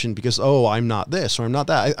longer an option because, I'm not this or I'm not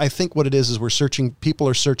that. I think what it is people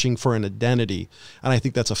are searching for an identity, and I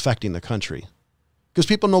think that's affecting the country because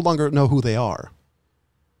people no longer know who they are.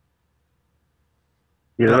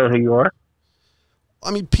 You don't know who you are? I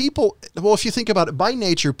mean, if you think about it, by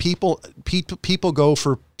nature, people go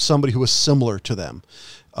for somebody who is similar to them.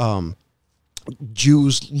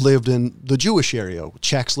 Jews lived in the Jewish area,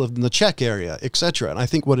 Czechs lived in the Czech area, etc. And I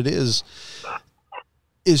think what it is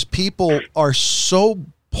people are so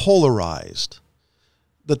polarized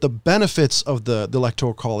that the benefits of the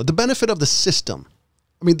Electoral College, the benefit of the system,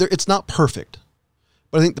 I mean, it's not perfect,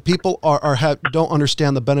 but I think the people don't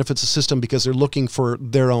understand the benefits of the system because they're looking for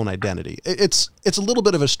their own identity. It's a little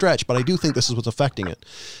bit of a stretch, but I do think this is what's affecting it,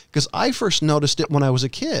 because I first noticed it when I was a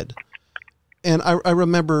kid, and I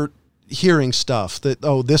remember hearing stuff that,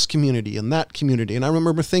 this community and that community. And I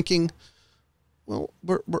remember thinking, well,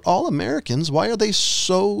 we're all Americans. Why are they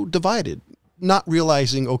so divided? Not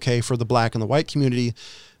realizing, okay, for the black and the white community,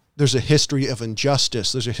 there's a history of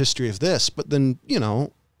injustice. There's a history of this, but then,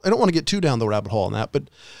 I don't want to get too down the rabbit hole on that, but.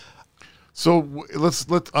 So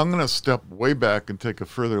I'm going to step way back and take a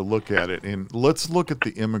further look at it. And let's look at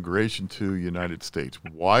the immigration to United States.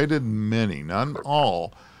 Why did many, not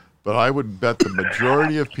all, but I would bet the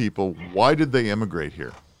majority of people, why did they immigrate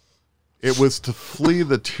here? It was to flee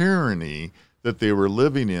the tyranny that they were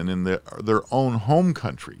living in their own home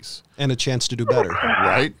countries. And a chance to do better.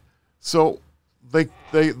 Right? So they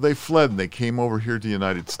fled and they came over here to the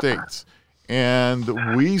United States.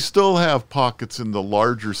 And we still have pockets in the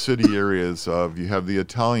larger city areas you have the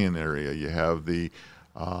Italian area, you have the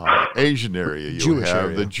Asian area, you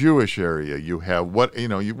have the Jewish area, you have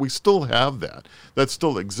we still have that. That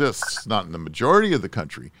still exists, not in the majority of the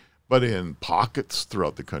country, but in pockets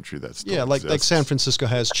throughout the country that still exists. like San Francisco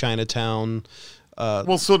has Chinatown.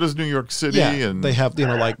 Well, so does New York City. Yeah, and they have,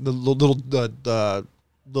 like the little Tokyo.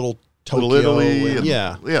 Little Italy.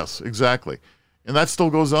 Yeah. Yes, exactly. And that still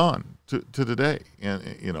goes on to today.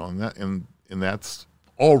 And that's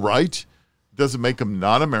all right. Doesn't make them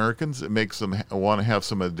not Americans. It makes them want to have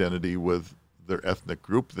some identity with their ethnic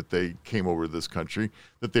group that they came over to this country,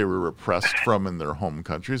 that they were repressed from in their home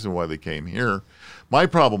countries and why they came here. My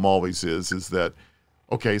problem always is that,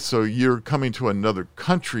 okay, so you're coming to another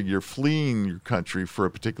country, you're fleeing your country for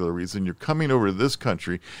a particular reason, you're coming over to this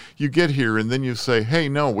country, you get here and then you say, hey,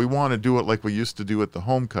 no, we want to do it like we used to do at the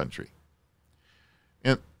home country.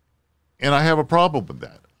 And I have a problem with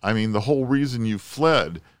that. I mean, the whole reason you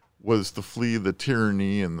fled was to flee the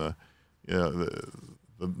tyranny and the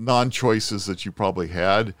non-choices that you probably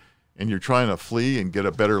had, and you're trying to flee and get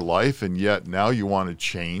a better life, and yet now you want to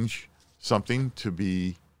change something to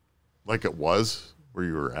be like it was where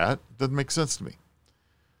you were at. Doesn't make sense to me.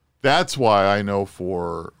 That's why I know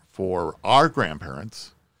for our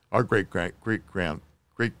grandparents, our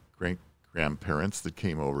great-great-grandparents that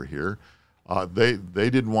came over here, they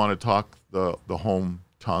didn't want to talk the home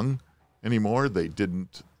tongue anymore. They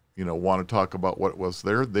didn't want to talk about what was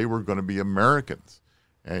there. They were going to be Americans.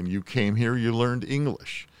 And you came here, you learned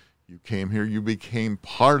English. You came here, you became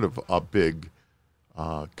part of a big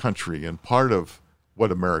country and part of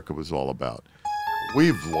what America was all about.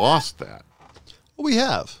 We've lost that. Well, we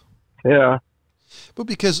have. Yeah. But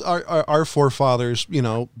because our forefathers,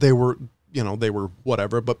 they were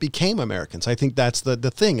whatever, but became Americans. I think that's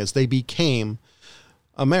the thing, is they became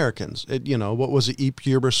Americans. What was it? E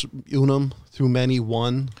pluribus unum, through many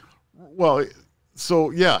one. Well,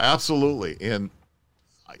 so yeah, absolutely. And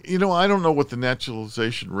I don't know what the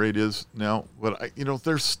naturalization rate is now, but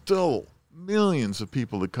there's still millions of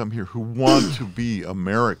people that come here who want to be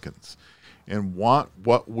Americans and want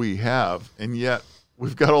what we have, and yet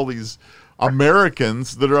we've got all these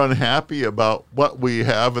Americans that are unhappy about what we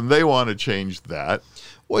have, and they want to change that.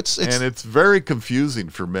 Well, and it's very confusing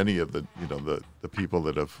for many of the the people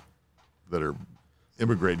that are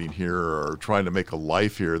immigrating here or trying to make a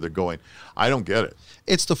life here. They're going, I don't get it.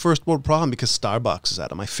 It's the first world problem because Starbucks is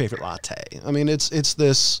out of my favorite latte. I mean,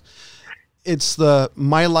 it's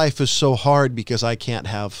my life is so hard because I can't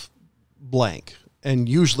have blank. And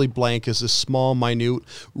usually blank is this small, minute,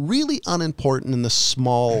 really unimportant in the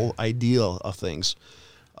small ideal of things.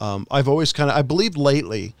 I've always I believe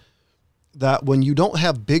lately that when you don't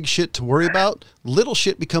have big shit to worry about, little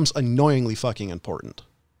shit becomes annoyingly fucking important.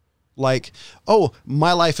 Like, oh,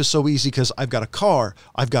 my life is so easy because I've got a car,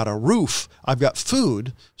 I've got a roof, I've got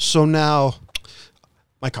food. So now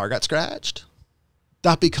my car got scratched.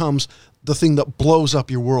 That becomes the thing that blows up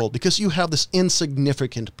your world because you have this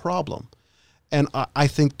insignificant problem. And I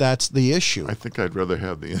think that's the issue. I think I'd rather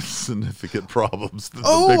have the insignificant problems than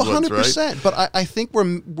the big ones, 100%. right? But I think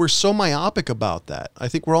we're so myopic about that. I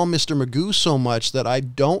think we're all Mr. Magoo so much that I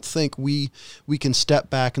don't think we can step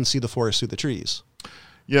back and see the forest through the trees.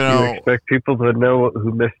 You expect people to know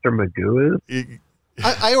who Mr. Magoo is?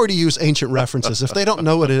 I already use ancient references. If they don't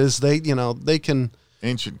know what it is, they can.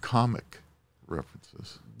 Ancient comic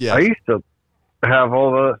references. Yeah. I used to have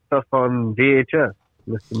all the stuff on VHS.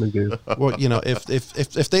 Mr. Magoo. Well,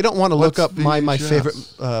 if they don't want to look up my favorite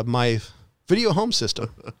my video home system,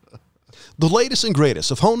 the latest and greatest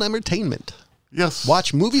of home entertainment. Yes.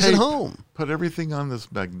 Watch movies at home. Put everything on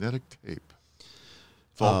this magnetic tape.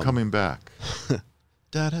 It's all coming back.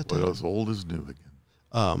 What as old as new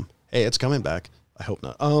again. Hey, it's coming back. I hope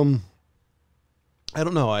not. I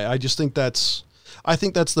don't know. I just think that's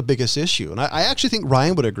the biggest issue, and I actually think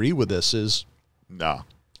Ryan would agree with this.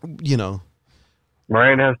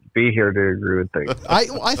 Ryan has to be here to agree with things.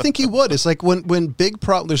 I think he would. It's like when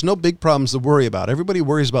there's no big problems to worry about. Everybody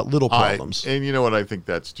worries about little problems. And you know what? I think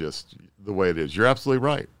that's just the way it is. You're absolutely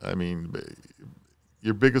right. I mean,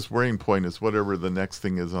 your biggest worrying point is whatever the next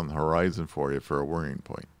thing is on the horizon for you for a worrying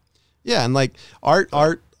point. Yeah, and like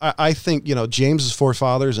I think, James's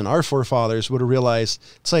forefathers and our forefathers would have realized,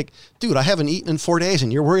 it's like, dude, I haven't eaten in 4 days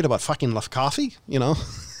and you're worried about fucking coffee,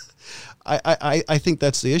 I think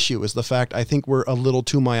that's the issue, is the fact I think we're a little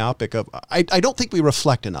too myopic. I don't think we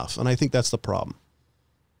reflect enough, and I think that's the problem.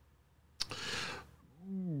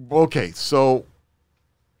 Okay, so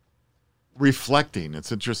reflecting,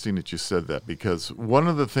 it's interesting that you said that, because one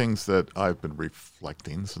of the things that I've been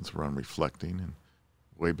reflecting, since we're on reflecting, and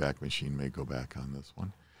Wayback Machine may go back on this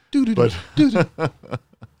one. But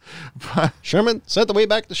Sherman sent the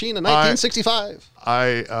Wayback Machine in 1965.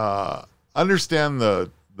 I understand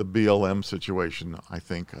the BLM situation. I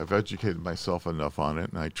think I've educated myself enough on it,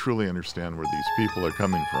 and I truly understand where these people are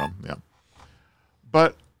coming from. Yeah.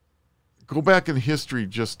 But go back in history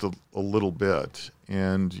just a little bit,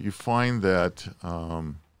 and you find that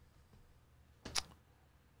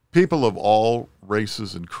people of all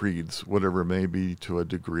races and creeds, whatever it may be to a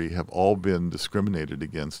degree, have all been discriminated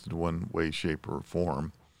against in one way, shape, or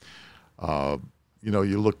form.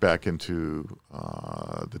 You look back into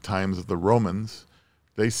the times of the Romans.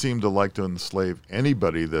 They seemed to like to enslave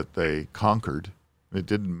anybody that they conquered. It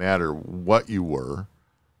didn't matter what you were,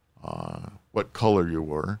 what color you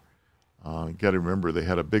were. You got to remember, they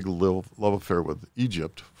had a big love affair with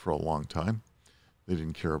Egypt for a long time. They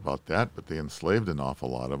didn't care about that, but they enslaved an awful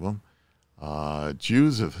lot of them.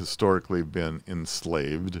 Jews have historically been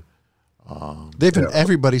enslaved. They've been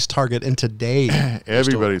everybody's target in today.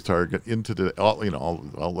 Everybody's target into the.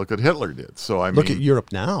 I'll look at Hitler did. So look at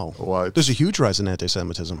Europe now. Well, there's a huge rise in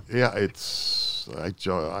anti-Semitism. Yeah,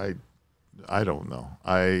 I don't know.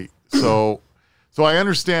 So I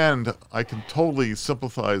understand. I can totally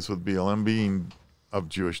sympathize with BLM being of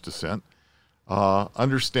Jewish descent.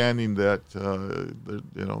 Understanding that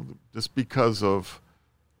just because of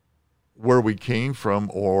where we came from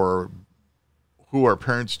or who our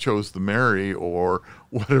parents chose to marry or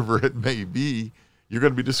whatever it may be, you're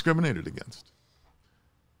going to be discriminated against.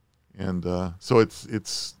 And so I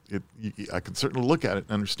can certainly look at it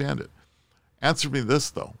and understand it. Answer me this,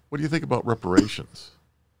 though. What do you think about reparations?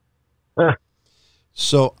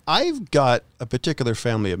 So I've got a particular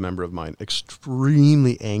family member of mine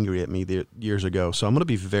extremely angry at me years ago. So I'm going to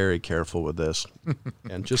be very careful with this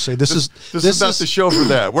and just say this is not the show for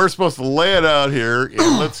that. We're supposed to lay it out here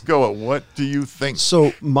and let's go at what do you think?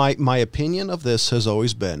 So my opinion of this has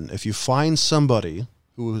always been, if you find somebody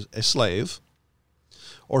who is a slave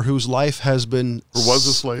or whose life has been who was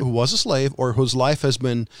a slave or whose life has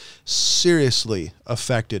been seriously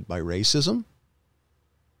affected by racism,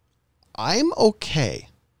 I'm okay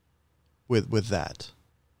with that.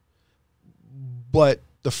 But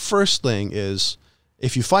the first thing is,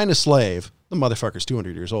 if you find a slave, the motherfucker's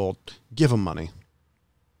 200 years old, give him money.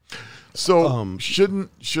 So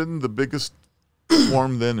shouldn't the biggest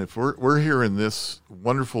form then, if we're here in this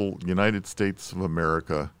wonderful United States of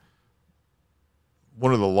America,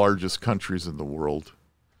 one of the largest countries in the world,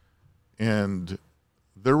 and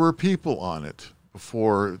there were people on it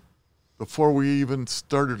before we even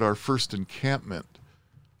started our first encampment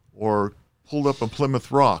or pulled up a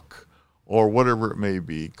Plymouth Rock or whatever it may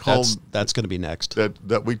be called. That's going to be next.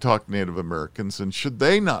 That we talk Native Americans, and should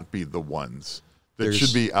they not be the ones that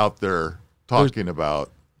should be out there talking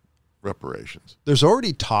about reparations? There's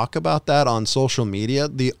already talk about that on social media.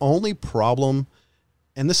 The only problem,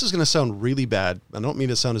 and this is going to sound really bad, I don't mean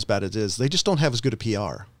to sound as bad as it is, they just don't have as good a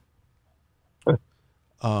PR.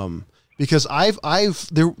 Because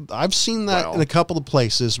I've seen that in a couple of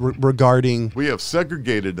places regarding. We have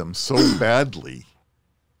segregated them so badly.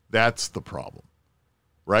 That's the problem,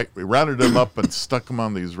 right? We rounded them up and stuck them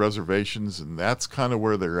on these reservations, and that's kind of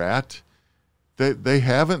where they're at. They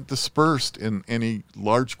haven't dispersed in any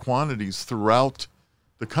large quantities throughout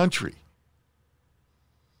the country.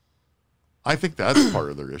 I think that's part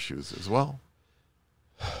of their issues as well.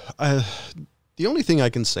 The only thing I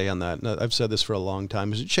can say on that, and I've said this for a long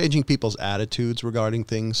time, is changing people's attitudes regarding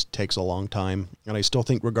things takes a long time. And I still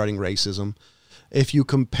think regarding racism, if you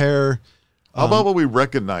compare... How about when we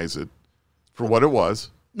recognize it for what it was?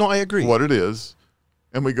 No, I agree. What it is.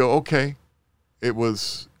 And we go, okay, it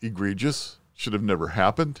was egregious. Should have never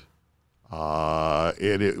happened.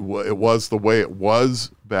 It was the way it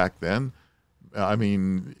was back then. I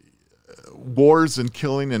mean, wars and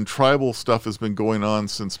killing and tribal stuff has been going on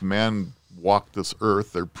since man walked this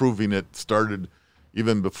earth. They're proving it started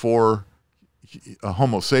even before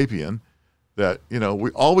Homo sapien, that,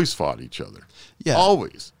 we always fought each other. Yeah.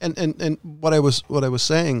 Always. And what I was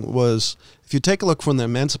saying was, if you take a look from the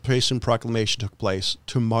Emancipation Proclamation took place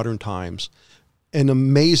to modern times, an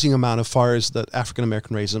amazing amount as far as the African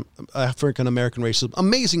American racism,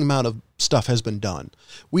 amazing amount of stuff has been done.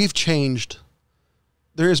 We've changed.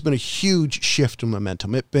 There has been a huge shift in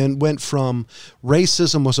momentum. It went from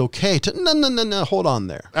racism was okay to no, hold on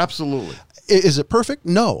there. Absolutely. Is it perfect?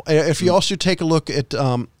 No. If you also take a look at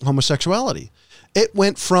homosexuality, it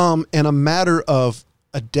went from, in a matter of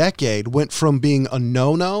a decade, went from being a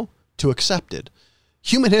no-no to accepted.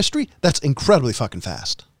 Human history, that's incredibly fucking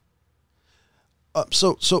fast.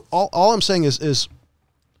 So all I'm saying is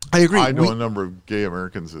I agree. I know a number of gay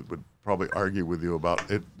Americans that would probably argue with you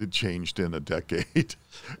about it changed in a decade.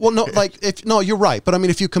 Well, no, you're right. But I mean,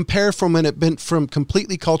 if you compare from when it been from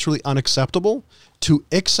completely culturally unacceptable to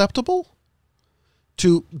acceptable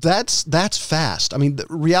to that's fast. I mean, the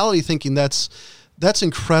reality thinking that's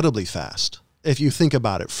incredibly fast. If you think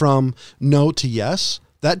about it, from no to yes,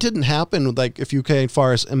 that didn't happen. Like if you came as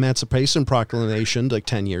far as Emancipation Proclamation, like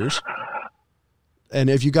 10 years. And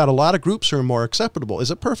if you got a lot of groups who are more acceptable, is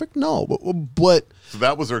it perfect? No, but so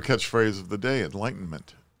that was our catchphrase of the day: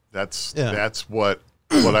 enlightenment. That's what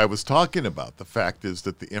I was talking about. The fact is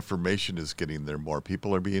that the information is getting there more.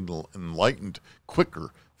 People are being enlightened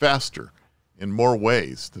quicker, faster, in more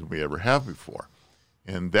ways than we ever have before,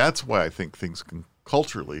 and that's why I think things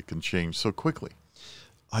culturally can change so quickly.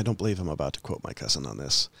 I don't believe I'm about to quote my cousin on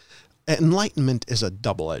this. Enlightenment is a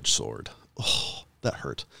double-edged sword. Oh, that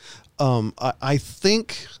hurt. I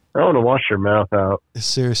think... I want to wash your mouth out.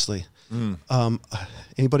 Seriously.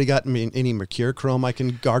 Anybody got any mercurochrome I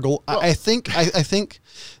can gargle? Well, I think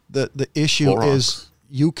the issue Clorox. Is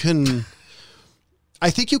you can... I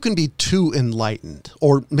think you can be too enlightened,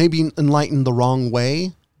 or maybe enlightened the wrong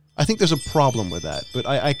way. I think there's a problem with that, but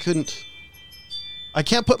I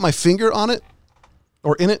can't put my finger on it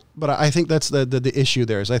or in it, but I think that's the issue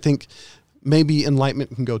there is I think maybe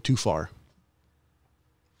enlightenment can go too far.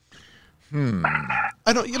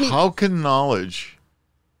 How can knowledge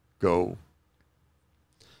go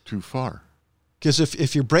too far? Because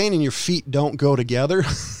if your brain and your feet don't go together,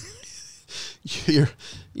 you're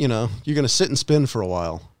going to sit and spin for a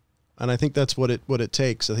while. And I think that's what it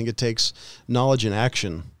takes. I think it takes knowledge and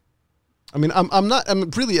action. I mean,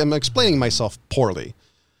 I'm explaining myself poorly.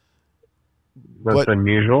 That's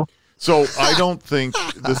unusual. So I don't think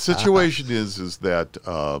the situation is that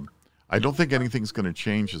I don't think anything's going to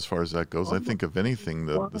change as far as that goes. I think, if anything,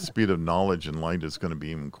 the speed of knowledge and light is going to be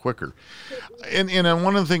even quicker. And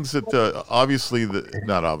one of the things that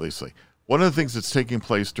one of the things that's taking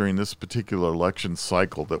place during this particular election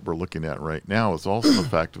cycle that we're looking at right now is also the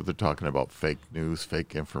fact that they're talking about fake news,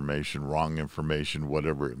 fake information, wrong information,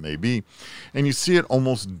 whatever it may be. And you see it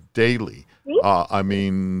almost daily. I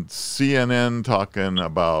mean, CNN talking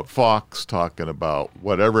about Fox, talking about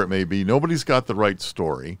whatever it may be. Nobody's got the right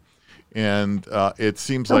story. And it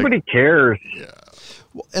seems nobody cares. Yeah.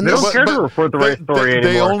 Well, and they don't care to report the right story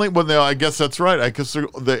anymore. They only, well, I guess that's right. I guess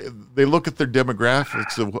they look at their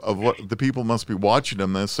demographics of what the people must be watching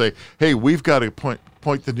them and they say, hey, we've got to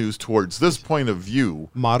point the news towards this point of view.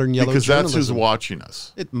 Modern yellow because journalism. That's who's watching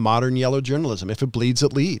us. Modern yellow journalism. If it bleeds,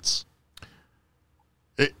 it leads.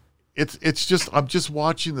 It's just, I'm just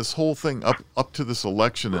watching this whole thing up to this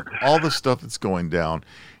election and all the stuff that's going down,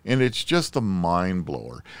 and it's just a mind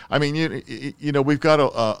blower. I mean, you know, we've got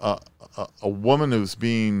a woman who's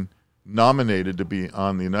being nominated to be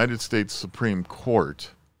on the United States Supreme Court,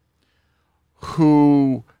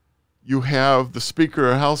 who you have the Speaker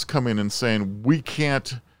of the House coming and saying we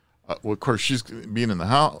can't. Well, of course, she's being in the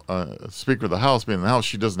House, Speaker of the House being in the House.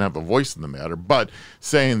 She doesn't have a voice in the matter, but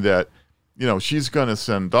saying that, you know, she's going to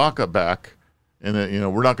send DACA back, and you know,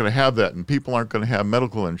 we're not going to have that, and people aren't going to have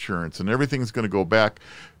medical insurance, and everything's going to go back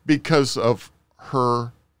because of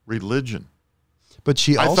her religion. But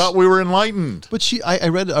I thought we were enlightened. But I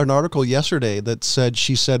read an article yesterday that said,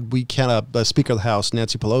 she said we cannot, the Speaker of the House,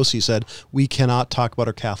 Nancy Pelosi, said we cannot talk about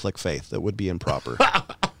our Catholic faith. That would be improper.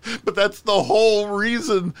 But that's the whole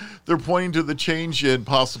reason they're pointing to the change in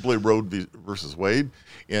possibly Roe versus Wade.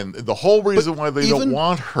 And the whole reason why they don't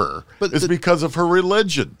want her is because of her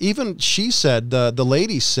religion. Even she said, the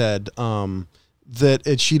lady said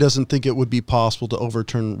that she doesn't think it would be possible to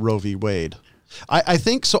overturn Roe v. Wade. I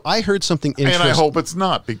think so. I heard something interesting. And I hope it's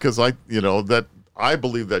not, because I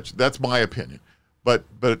believe that's my opinion. But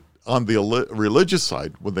on the religious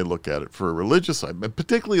side, when they look at it for a religious side, but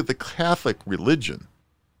particularly at the Catholic religion,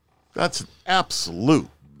 that's an absolute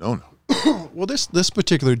no-no. Well, this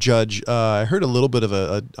particular judge, I heard a little bit of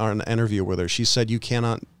an interview with her. She said you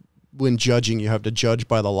cannot, when judging, you have to judge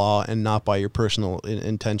by the law and not by your personal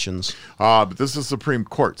intentions. But this is Supreme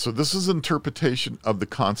Court, so this is interpretation of the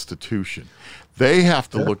Constitution. They have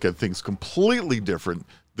to look at things completely different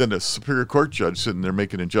than a Superior Court judge sitting there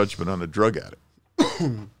making a judgment on a drug addict.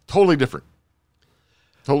 Totally different.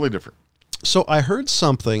 Totally different. So I heard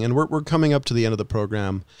something, and we're coming up to the end of the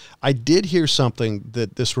program. I did hear something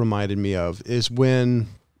that this reminded me of, is when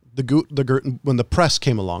when the press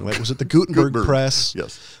came along. Like, was it the Gutenberg press?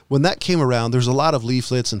 Yes. When that came around, there's a lot of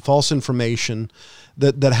leaflets and false information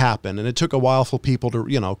that happened, and it took a while for people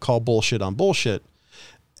to call bullshit on bullshit.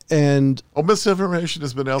 And misinformation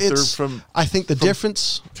has been out there from. I think the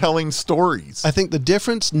difference telling stories. I think the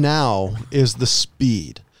difference now is the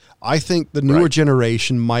speed. I think the newer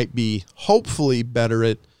generation might be hopefully better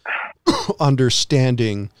at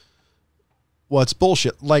understanding what's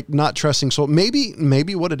bullshit, like not trusting. So maybe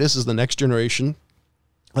what it is the next generation,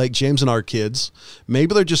 like James and our kids,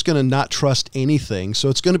 maybe they're just going to not trust anything. So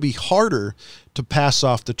it's going to be harder to pass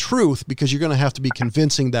off the truth because you're going to have to be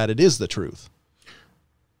convincing that it is the truth.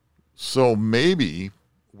 So maybe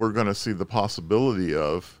we're going to see the possibility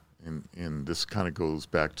of, and this kind of goes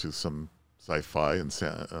back to some sci-fi and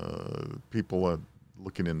people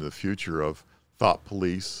looking into the future of thought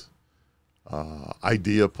police,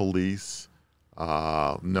 idea police.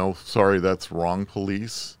 No, sorry, that's wrong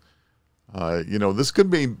police. This could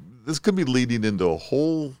be leading into a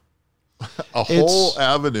whole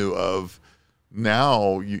avenue of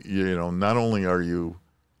now. Not only are you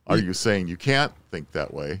saying you can't think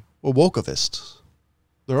that way. Well, wokevists,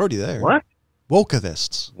 they're already there. What?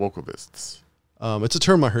 Wokevists. It's a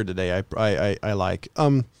term I heard today. I like.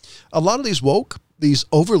 A lot of these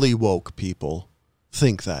overly woke people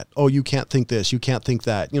think that, you can't think this, you can't think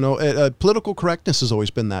that. Political correctness has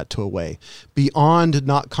always been that to a way. Beyond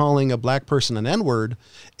not calling a black person an N-word,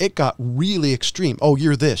 it got really extreme. Oh,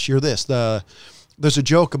 you're this, you're this. There's a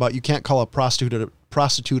joke about you can't call a prostitute a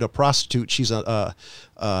prostitute. She's a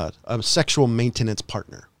sexual maintenance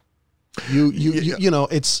partner.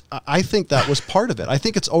 I think that was part of it. I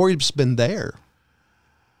think it's always been there.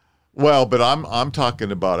 Well, but I'm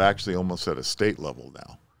talking about actually almost at a state level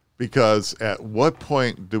now, because at what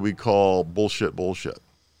point do we call bullshit,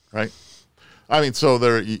 right? I mean, so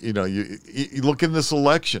there, you look in this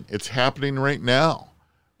election, it's happening right now,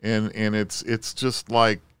 and it's just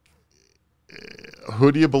like,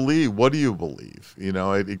 who do you believe? What do you believe? It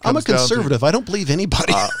comes I'm a conservative. I don't believe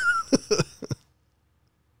anybody.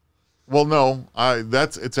 Well, no,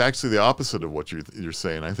 it's actually the opposite of what you're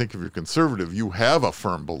saying. I think if you're conservative, you have a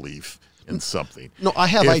firm belief in something. No, I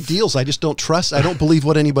have ideals. I just don't trust. I don't believe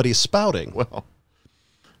what anybody is spouting. Well,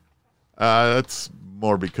 That's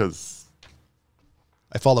more because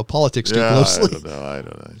I follow politics too closely. I don't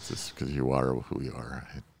know. It's just because you are who you are.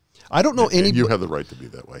 I don't know any. You have the right to be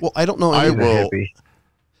that way. Well, I don't know.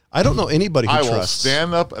 I don't know anybody who I trusts. will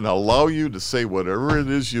stand up and allow you to say whatever it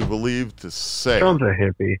is you believe to say. John's a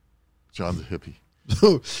hippie. John's a hippie.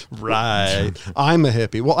 Right. I'm a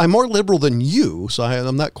hippie. Well, I'm more liberal than you, so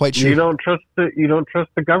I'm not quite sure. You don't trust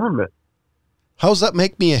the government. How does that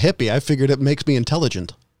make me a hippie? I figured it makes me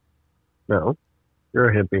intelligent. No, you're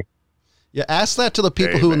a hippie. Yeah, ask that to the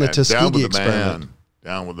people who in the Tuskegee experiment.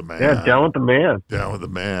 Down with the man. Yeah, down with the man. Down with the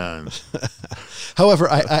man. However,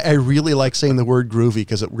 I really like saying the word groovy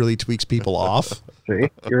because it really tweaks people off. See,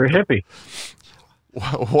 you're a hippie.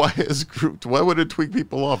 Why would it tweak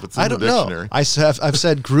people off? It's in the dictionary. I've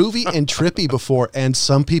said groovy and trippy before, and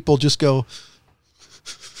some people just go.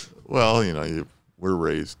 Well, we're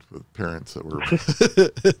raised with parents that were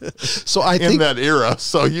so I think in that era,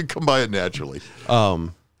 so you come by it naturally.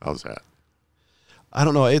 How's that? I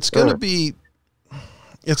don't know. It's gonna be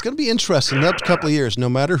interesting the next couple of years, no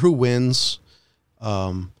matter who wins.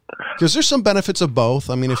 Because there's some benefits of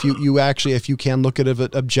both. I mean, if you can look at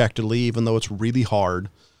it objectively, even though it's really hard,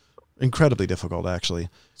 incredibly difficult, actually.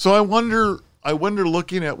 So I wonder,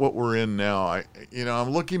 looking at what we're in now, I'm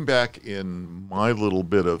looking back in my little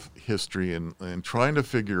bit of history and trying to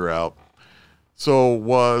figure out. So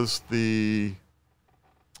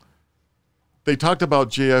they talked about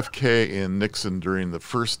JFK and Nixon during the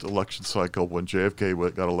first election cycle when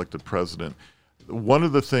JFK got elected president. One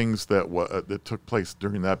of the things that took place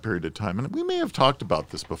during that period of time, and we may have talked about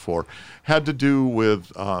this before, had to do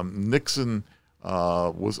with Nixon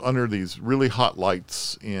was under these really hot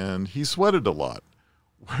lights, and he sweated a lot,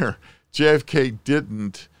 where JFK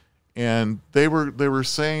didn't. And they were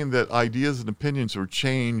saying that ideas and opinions were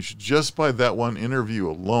changed just by that one interview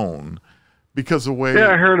alone, because of the way. Yeah,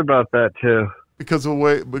 I heard about that too. Because of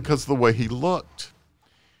the way he looked,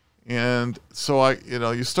 and so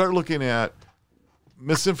you start looking at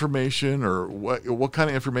misinformation or what kind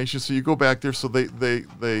of information. So you go back there. So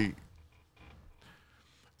the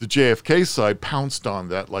JFK side pounced on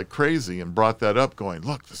that like crazy and brought that up, going,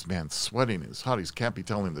 "Look, this man's sweating. He's hot. He can't be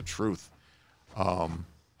telling the truth." And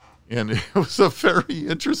it was a very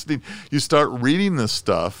interesting. You start reading this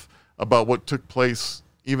stuff about what took place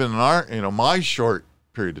even in my short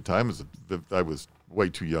period of time. I was way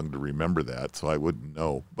too young to remember that, so I wouldn't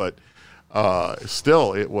know. But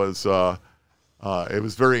still, it was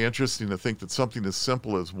very interesting to think that something as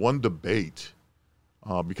simple as one debate,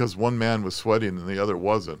 because one man was sweating and the other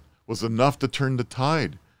wasn't, was enough to turn the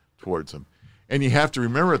tide towards him. And you have to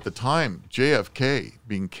remember at the time, JFK,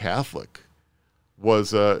 being Catholic,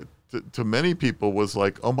 was to many people was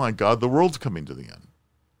like, oh my God, the world's coming to the end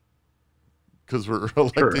because we're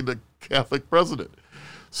electing a Catholic president.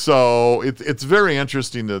 So it's very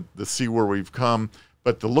interesting to see where we've come,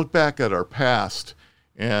 but to look back at our past,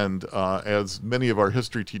 and as many of our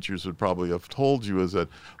history teachers would probably have told you, is that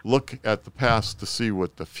look at the past to see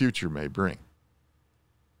what the future may bring.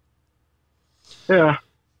 Yeah.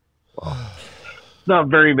 Well, not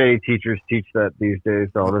very many teachers teach that these days,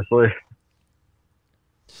 honestly.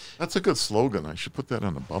 That's a good slogan. I should put that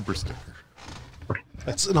on a bumper sticker.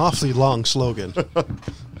 That's an awfully long slogan.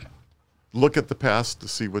 Look at the past to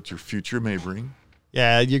see what your future may bring.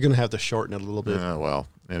 Yeah, you're going to have to shorten it a little bit. Yeah, well,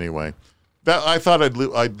 anyway. I thought I'd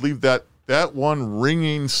leave that one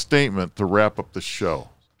ringing statement to wrap up the show.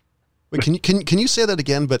 Wait, can you say that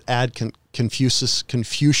again, but add Confucius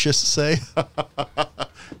say?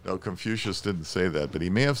 No, Confucius didn't say that, but he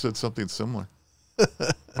may have said something similar.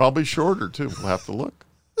 Probably shorter, too. We'll have to look.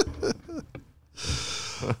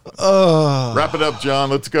 Wrap it up, John.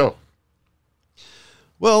 Let's go.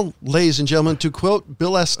 Well, ladies and gentlemen, to quote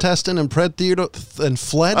Bill S. Teston and Fred Theodore and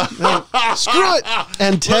Fled, screw it,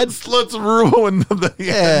 and Ted. Let's ruin the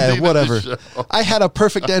ending whatever. of the show. I had a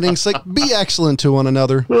perfect ending. It's like, be excellent to one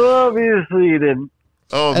another. Well, obviously you didn't.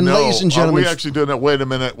 Oh, and no. Ladies and gentlemen, are we actually doing that? Wait a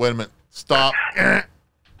minute. Stop.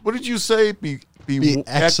 What did you say? Be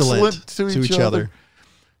excellent to each other.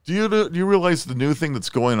 Do you realize the new thing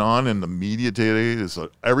that's going on in the media today is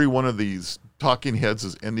that every one of these talking heads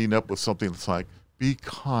is ending up with something that's like, be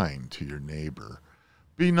kind to your neighbor.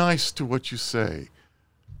 Be nice to what you say.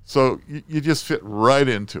 So you just fit right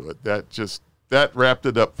into it. That wrapped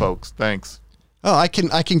it up, folks. Thanks. Oh, I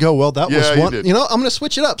can go, well, that was one. Did. I'm going to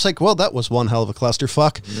switch it up. It's like, well, that was one hell of a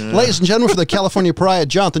clusterfuck. Yeah. Ladies and gentlemen, for the California Pariah,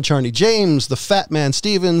 Jonathan Charney, James, the Fat Man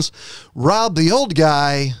Stevens, Rob, the old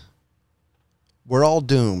guy. We're all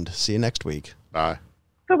doomed. See you next week. Bye.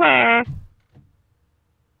 Bye-bye.